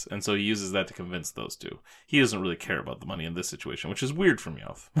 Yes, and so he uses that to convince those two. He doesn't really care about the money in this situation, which is weird for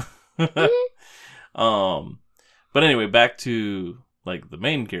Meowth. But anyway, back to like the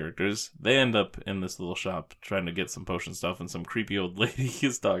main characters. They end up in this little shop trying to get some potion stuff, and some creepy old lady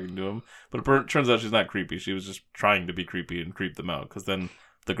is talking to him. But it turns out she's not creepy. She was just trying to be creepy and creep them out, because then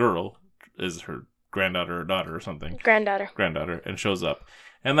the girl is her granddaughter or daughter or something. Granddaughter, and shows up.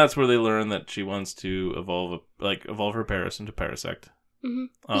 And that's where they learn that she wants to evolve her Paris into Parasect.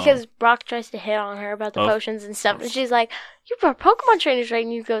 Mm-hmm. Because Brock tries to hit on her about the potions and stuff, and she's like, "You are Pokemon trainers, right?"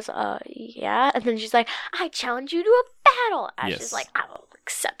 And he goes, yeah." And then she's like, "I challenge you to a battle." And she's like, "I will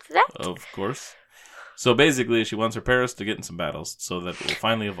accept that." Of course. So basically, she wants her Paris to get in some battles so that it will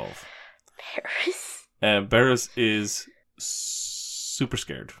finally evolve. Paris. And Paris is super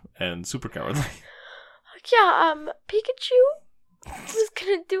scared and super cowardly. Yeah, Pikachu was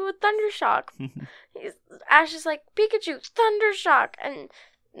gonna do a Thunder Shock. Ash is like, "Pikachu, Thunder Shock!" And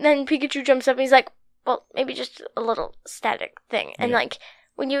then Pikachu jumps up and he's like, "Well, maybe just a little static thing." And like,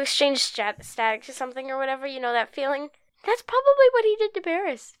 when you exchange static to something or whatever, you know that feeling? That's probably what he did to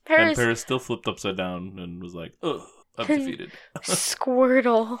Paris. And Paris still flipped upside down and was like, "Ugh, I'm defeated."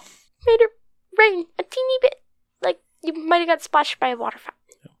 Squirtle made it rain a teeny bit. Like, you might have got splashed by a water fountain.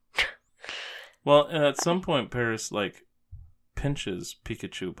 Well, at some point, Paris, like, pinches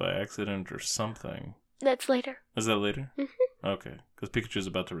Pikachu by accident or something. That's later. Is that later? Mm-hmm. Okay, because Pikachu's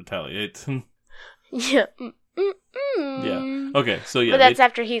about to retaliate. Yeah. Yeah. Okay, so yeah. But that's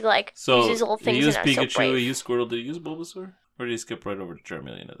after he, like, uses little things he used and are Pikachu, so brave. he used Squirtle. Did he use Bulbasaur? Or did he skip right over to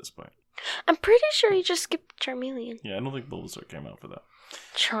Charmeleon at this point? I'm pretty sure he just skipped Charmeleon. Yeah, I don't think Bulbasaur came out for that.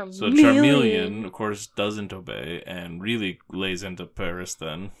 Charmeleon. So Charmeleon, of course, doesn't obey and really lays into Paris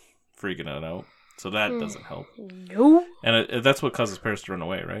then, freaking it out. So that doesn't help. No. And that's what causes Paris to run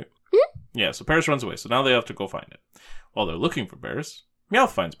away, right? Yeah, so Paris runs away. So now they have to go find it. While they're looking for Paris,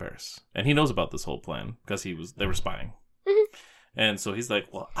 Meowth finds Paris. And he knows about this whole plan because they were spying. Mm-hmm. And so he's like,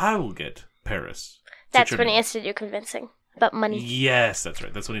 "Well, I will get Paris." That's when he has to do convincing. About money. Yes, that's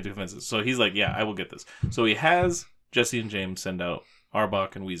right. That's when he convinces. So he's like, "Yeah, I will get this." So he has Jesse and James send out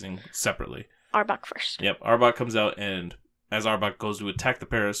Arbok and Weezing separately. Arbok first. Yep, Arbok comes out, and as Arbok goes to attack the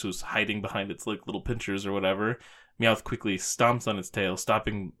Paris, who's hiding behind its like little pinchers or whatever, Meowth quickly stomps on its tail,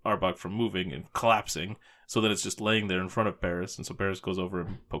 stopping Arbok from moving and collapsing, so that it's just laying there in front of Paris, and so Paris goes over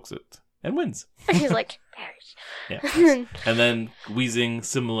and pokes it and wins. And he's like, "Paris." Yeah. And then Weezing,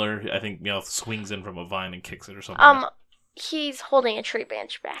 similar, I think Meowth swings in from a vine and kicks it or something. He's holding a tree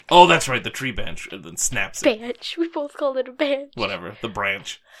branch back. Oh, that's right, the tree branch, and then snaps it. Branch. We both called it a branch. Whatever, the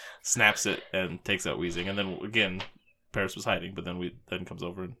branch snaps it and takes out Weezing, and then again, Paris was hiding, but then comes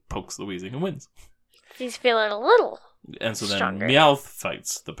over and pokes the Weezing and wins. He's feeling a little And so then stronger. Meowth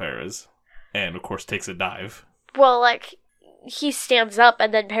fights the Paris, and of course takes a dive. Well, like, he stands up,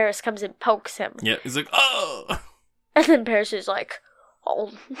 and then Paris comes and pokes him. Yeah, he's like, "Oh!" And then Paris is like,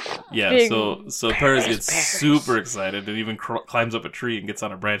 "Oh." Yeah, so Paris gets super excited and even climbs up a tree and gets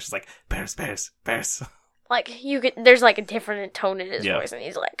on a branch. He's like, "Paris, Paris, Paris." Like, there's like a different tone in his voice, and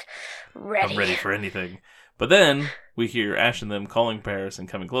he's like, "Ready." I'm ready for anything. But then we hear Ash and them calling Paris and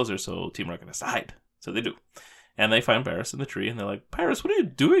coming closer, so Team Rocket has to hide. So they do. And they find Paris in the tree, and they're like, "Paris, what are you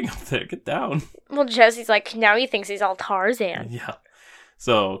doing up there? Get down." Well, Jesse's like, now he thinks he's all Tarzan. Yeah.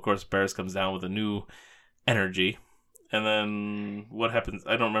 So, of course, Paris comes down with a new energy. And then what happens?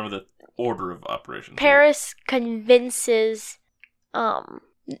 I don't remember the order of operations. Paris convinces, they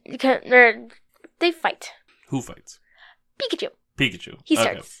fight. Who fights? Pikachu. Pikachu. He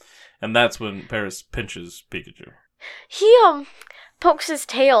starts. And that's when Paris pinches Pikachu. He, pokes his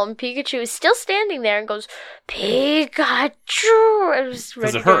tail, and Pikachu is still standing there and goes, "Pikachu!" And was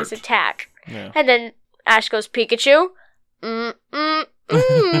ready to do his attack. Yeah. And then Ash goes, "Pikachu? And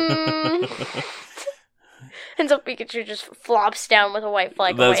so Pikachu just flops down with a white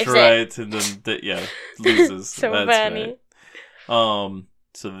flag. That's right. And then, loses. So That's funny. Right.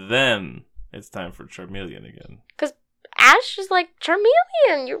 So then it's time for Charmeleon again. Because Ash is like,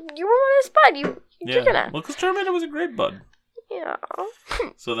 "Charmeleon, you were my spot. You're gonna." Well, because Charmeleon was a great bud. Yeah.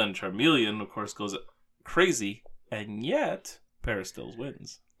 So then Charmeleon, of course, goes crazy, and yet Paris still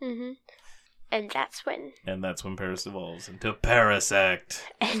wins. Mm-hmm. And that's when Paris evolves into Parasect.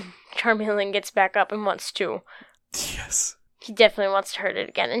 And Charmeleon gets back up and wants to. Yes. He definitely wants to hurt it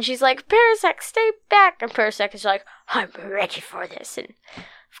again. And she's like, "Parasect, stay back." And Parasect is like, "I'm ready for this." And,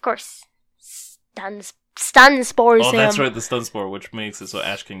 of course, stun spores him. Oh, that's right, the stun spore, which makes it so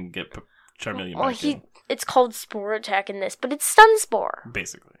Ash can get Charmeleon back in. It's called Spore Attack in this, but it's Stun Spore.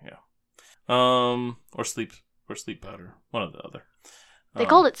 Basically, yeah. Or sleep powder. One or the other. They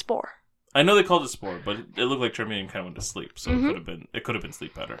called it Spore. I know they called it Spore, but it looked like Charmeleon kind of went to sleep, so it could have been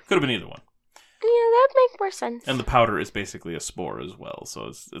sleep powder. Could have been either one. Yeah, that'd make more sense. And the powder is basically a spore as well, so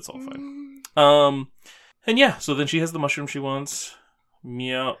it's all fine. And yeah, so then she has the mushroom she wants.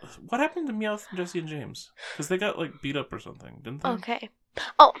 Meow. What happened to Meowth, Jesse, and James? Because they got like beat up or something, didn't they? Okay.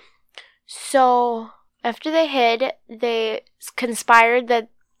 Oh, so after they hid, they conspired that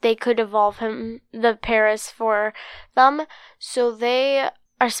they could evolve the Paris for them. So they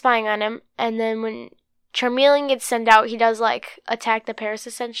are spying on him, and then when Charmeleon gets sent out, he does like attack the Paris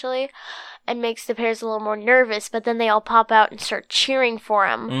essentially, and makes the Paris a little more nervous. But then they all pop out and start cheering for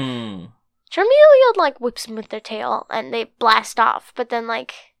him. Charmeleon like whips him with their tail, and they blast off. But then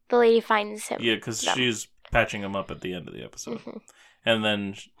like the lady finds him. Yeah, because she's patching him up at the end of the episode, and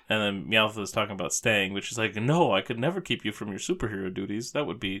then Meowth is talking about staying, which is like, no, I could never keep you from your superhero duties. That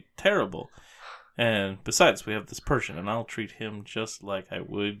would be terrible. And besides, we have this Persian, and I'll treat him just like I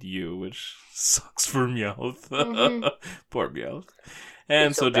would you, which sucks for Meowth. Poor Meowth.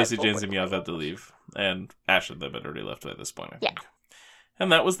 And so Jesse, James, and Meowth had to leave. And Ash and them had already left by this point, I think. Yeah.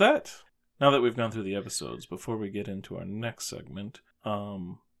 And that was that. Now that we've gone through the episodes, before we get into our next segment, a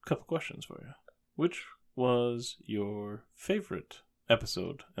couple questions for you. Which was your favorite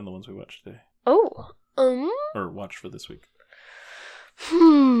episode in the ones we watched today? Oh. Or watched for this week?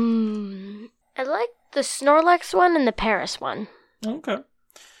 I like the Snorlax one and the Paris one. Okay.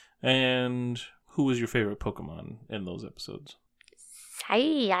 And who was your favorite Pokemon in those episodes?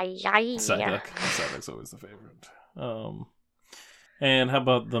 Psyduck. Psyduck's always the favorite. And how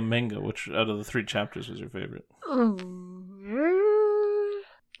about the manga? Which out of the 3 chapters was your favorite? The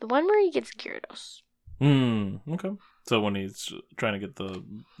one where he gets Gyarados. Okay. So when he's trying to get the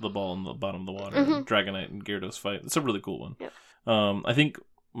ball in the bottom of the water, and Dragonite and Gyarados fight. It's a really cool one. Yep. I think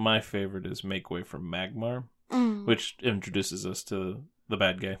my favorite is Make Way for Magmar, which introduces us to the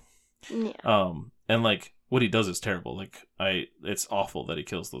bad guy. Yeah. And like what he does is terrible. Like it's awful that he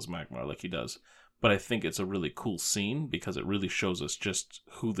kills those Magmar like he does. But I think it's a really cool scene because it really shows us just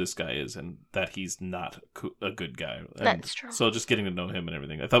who this guy is and that he's not a good guy. And that's true. So just getting to know him and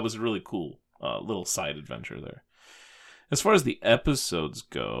everything, I thought was a really cool little side adventure there. As far as the episodes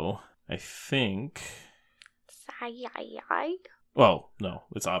go, I think... Well, no,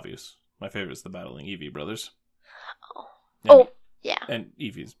 it's obvious. My favorite is the Battling Eevee brothers. Yeah. And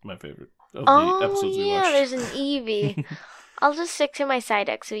Eevee's my favorite of the episodes we watched. Yeah, there's an Eevee. I'll just stick to my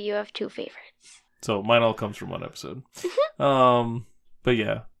Psyduck so you have 2 favorites. So mine all comes from one episode. But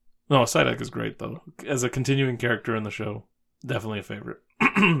yeah. No, Psyduck is great, though. As a continuing character in the show, definitely a favorite.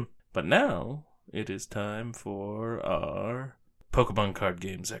 But now, it is time for our Pokemon card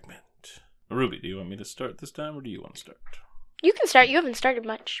game segment. Ruby, do you want me to start this time, or do you want to start? You can start. You haven't started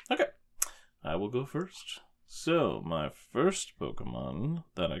much. Okay. I will go first. So, my first Pokemon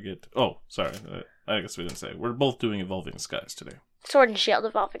that I get... Oh, sorry. I guess we didn't say. We're both doing Evolving Skies today. Sword and Shield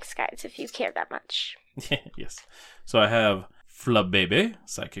Evolving Skies, if you care that much. Yes. So I have Flabebe,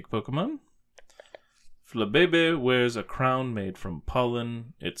 Psychic Pokemon. Flabebe wears a crown made from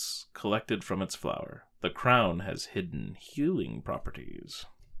pollen. It's collected from its flower. The crown has hidden healing properties.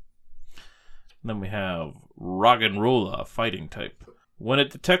 Then we have Roggenrola, Fighting type. When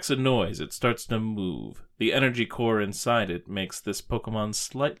it detects a noise, it starts to move. The energy core inside it makes this Pokemon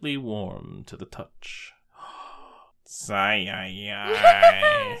slightly warm to the touch. I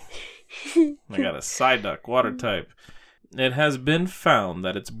got a Psyduck, Water type. It has been found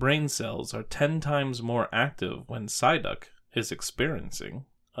that its brain cells are 10 times more active when Psyduck is experiencing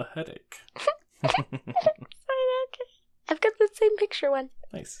a headache. Psyduck. I've got the same picture one.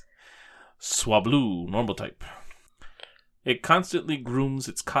 Nice. Swablu, Normal type. It constantly grooms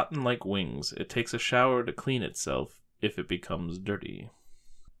its cotton-like wings. It takes a shower to clean itself if it becomes dirty.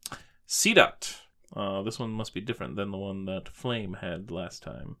 Seedot. This one must be different than the one that Flame had last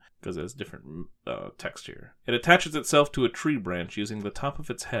time, because it has different text here. It attaches itself to a tree branch using the top of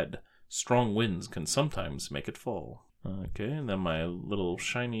its head. Strong winds can sometimes make it fall. Okay, and then my little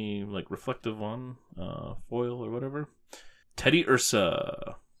shiny, reflective one, foil or whatever. Teddy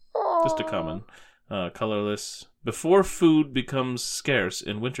Ursa. Aww. Just a common. Colorless. Before food becomes scarce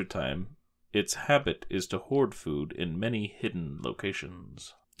in wintertime, its habit is to hoard food in many hidden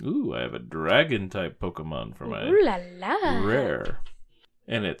locations. Ooh, I have a dragon-type Pokemon for my rare.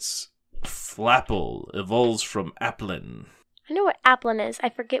 And it's Flapple, evolves from Applin. I know what Applin is. I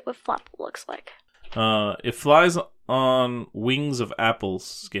forget what Flapple looks like. It flies on wings of apple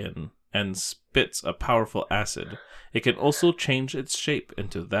skin and spits a powerful acid. It can also change its shape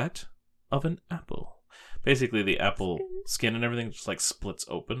into that of an apple. Basically, the apple skin and everything just splits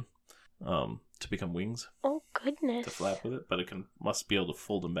open. to become wings Oh, goodness. to flap with it, but must be able to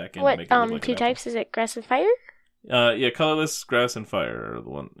fold them back in What, to make it look like two an apple. types? Is it grass and fire? Yeah, colorless, grass, and fire are the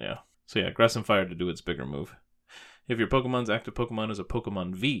one, yeah. So yeah, grass and fire to do its bigger move. If your Pokemon's active Pokemon is a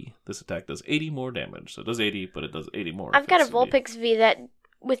Pokemon V, this attack does 80 more damage. So it does 80, but it does 80 more. I've got a Vulpix V that,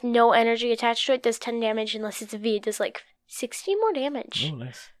 with no energy attached to it, does 10 damage unless it's a V. It does like 60 more damage. Oh,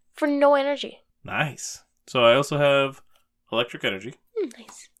 nice. For no energy. Nice. So I also have Electric Energy.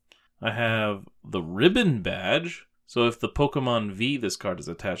 Nice. I have the Ribbon Badge. So if the Pokemon V this card is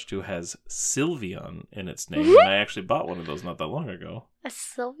attached to has Sylveon in its name, and I actually bought one of those not that long ago. A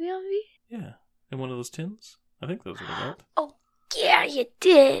Sylveon V? Yeah. In one of those tins? I think those are the got. Oh, yeah, you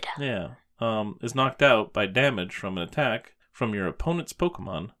did. Yeah. Is knocked out by damage from an attack from your opponent's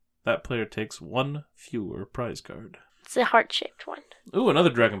Pokemon. That player takes one fewer prize card. It's a heart-shaped one. Ooh,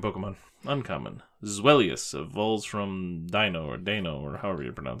 another dragon Pokemon. Uncommon. Zwellius evolves from Dino or however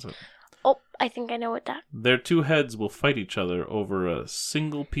you pronounce it. Oh, I think I know what that. Their two heads will fight each other over a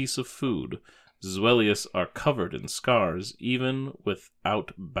single piece of food. Zwellius are covered in scars even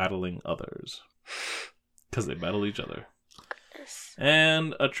without battling others. Because they battle each other. Goodness.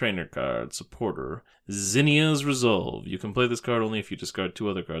 And a trainer card, Supporter. Zinnia's Resolve. You can play this card only if you discard 2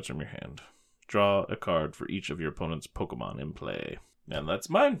 other cards from your hand. Draw a card for each of your opponent's Pokemon in play. And that's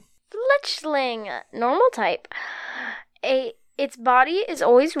mine. Fletchling, normal type. Its body is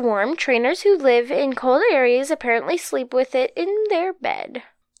always warm. Trainers who live in cold areas apparently sleep with it in their bed.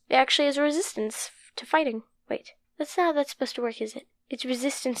 It actually has resistance to fighting. Wait, that's not how that's supposed to work, is it? Its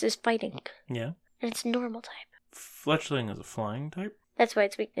resistance is fighting. Yeah. And it's normal type. Fletchling is a flying type. That's why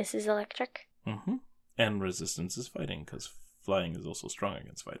its weakness is electric. Mm-hmm. And resistance is fighting, because flying is also strong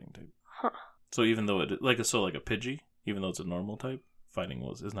against fighting type. Huh. So even though like a Pidgey, even though it's a normal type, fighting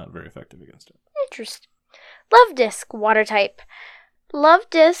is not very effective against it. Interesting. Love Disc, water type. Love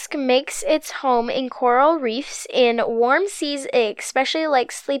Disc makes its home in coral reefs in warm seas. It especially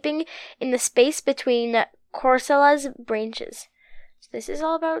likes sleeping in the space between Corsella's branches. So this is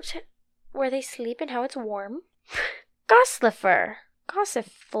all about where they sleep and how it's warm. Gossifleur.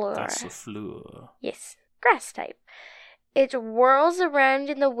 Gossifleur. Yes, grass type. It whirls around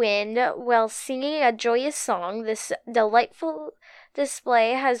in the wind while singing a joyous song. This delightful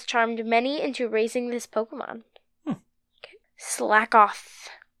display has charmed many into raising this Pokemon. Okay. Slack off.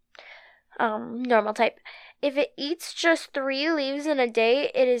 Normal type. If it eats just 3 leaves in a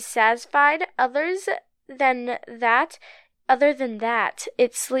day, it is satisfied. Other than that,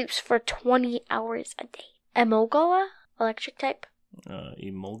 it sleeps for 20 hours a day. Emolga, electric type.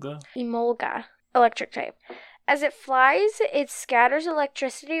 Emolga, electric type. As it flies, it scatters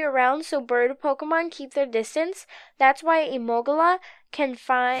electricity around so bird Pokemon keep their distance. That's why Emolga can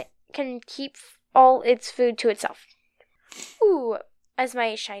keep all its food to itself. Ooh, as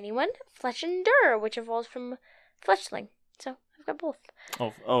my shiny one, Fletchinder, which evolves from Fletchling. So I've got both.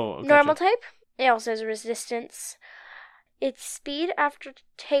 Oh, gotcha. Normal type. It also has resistance. Its speed after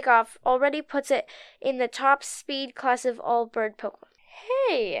takeoff already puts it in the top speed class of all bird Pokemon.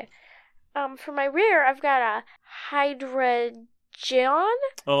 Hey! For my rare, I've got a Hydreigon,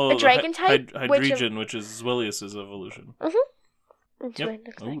 a dragon type. Hydreigon, which is Zwellius' evolution. Mm-hmm. That's Yep. what it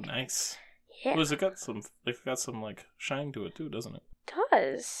looks Oh, like. nice. Yeah. It's got some like shine to it too, doesn't it?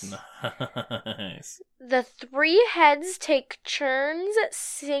 Does. Nice. The 3 heads take turns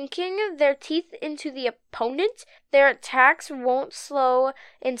sinking their teeth into the opponent. Their attacks won't slow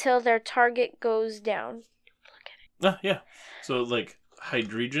until their target goes down. Look at it. Yeah. So like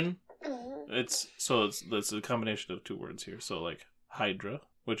Hydreigon, it's a combination of 2 words here. So like Hydra,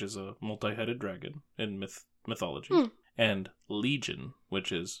 which is a multi-headed dragon in mythology, and Legion,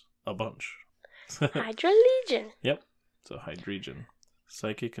 which is a bunch. Hydra Legion. Yep. So Hydreigon.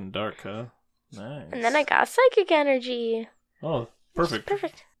 Psychic and Dark, huh? Nice. And then I got Psychic Energy. Oh, perfect.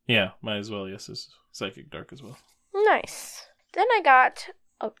 Perfect. Yeah, might as well. Yes, is Psychic Dark as well. Nice. Then I got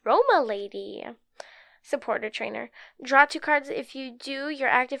Aroma Lady. Supporter trainer. Draw 2 cards. If you do, your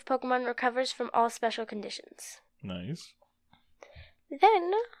active Pokemon recovers from all special conditions. Nice.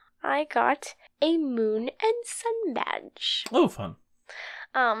 Then I got a Moon and Sun badge. Oh, fun.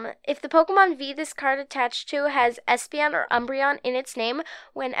 If the Pokemon V this card attached to has Espeon or Umbreon in its name,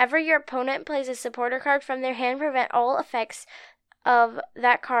 whenever your opponent plays a supporter card from their hand, prevent all effects of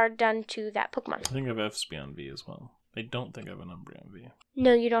that card done to that Pokemon. I think I have Espeon V as well. I don't think I have an Umbreon V.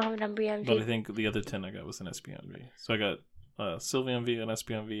 No, you don't have an Umbreon V. But I think the other 10 I got was an Espeon V. So I got Sylveon V, an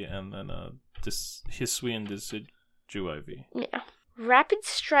Espeon V, and then Hisuian Decidueye V. Yeah. Rapid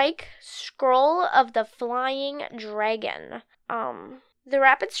Strike, Scroll of the Flying Dragon. The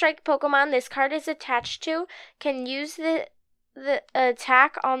Rapid Strike Pokemon this card is attached to can use the the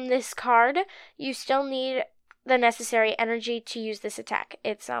attack on this card, you still need the necessary energy to use this attack.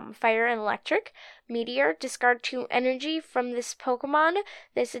 It's fire and electric. Meteor, discard 2 energy from this Pokemon.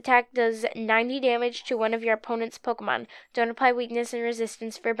 This attack does 90 damage to one of your opponent's Pokemon. Don't apply weakness and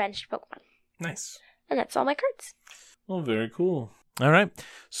resistance for benched Pokemon. Nice. And that's all my cards. Well, very cool. All right.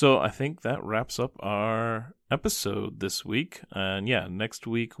 So I think that wraps up our episode this week. And yeah, next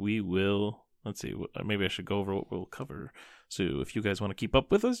week we will, let's see, maybe I should go over what we'll cover. So if you guys want to keep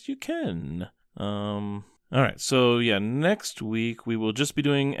up with us, you can. All right, so yeah, next week we will just be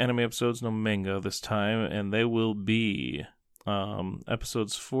doing anime episodes, no manga this time, and they will be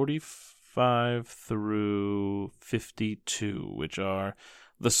episodes 45 through 52, which are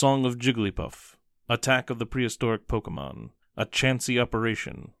The Song of Jigglypuff, Attack of the Prehistoric Pokemon, A Chancy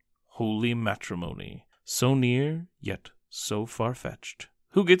Operation, Holy Matrimony, So Near, Yet So Far-Fetched,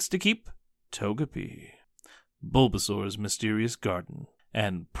 Who Gets to Keep? Togepi, Bulbasaur's Mysterious Garden,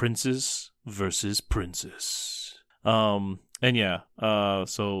 and Princess versus Princess. So next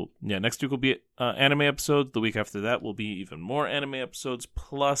week will be anime episodes. The week after that will be even more anime episodes,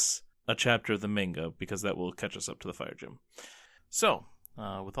 plus a chapter of the manga, because that will catch us up to the Fire Gym. So,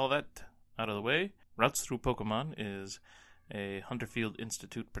 with all that out of the way, Routes Through Pokemon is a Hunterfield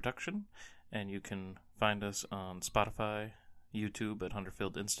Institute production, and you can find us on Spotify, YouTube at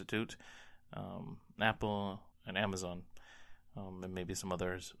Hunterfield Institute, Apple, and Amazon. And maybe some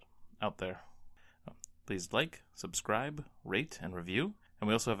others out there. Please like, subscribe, rate, and review. And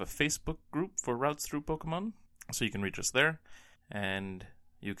we also have a Facebook group for Routes Through Pokemon, so you can reach us there. And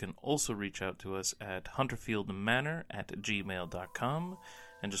you can also reach out to us at hunterfieldmanor@gmail.com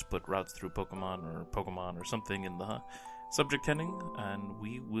and just put Routes Through Pokemon or something in the subject heading, and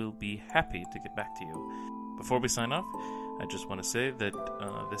we will be happy to get back to you. Before we sign off, I just want to say that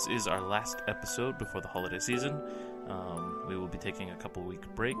this is our last episode before the holiday season. We will be taking a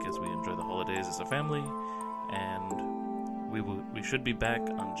couple-week break as we enjoy the holidays as a family, and we should be back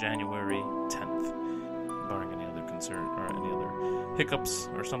on January 10th, barring any other concern or any other hiccups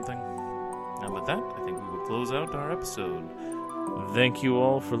or something. And with that, I think we will close out our episode. Thank you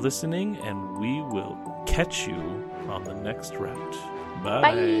all for listening, and we will catch you on the next route. Bye.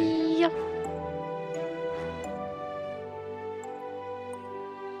 Bye.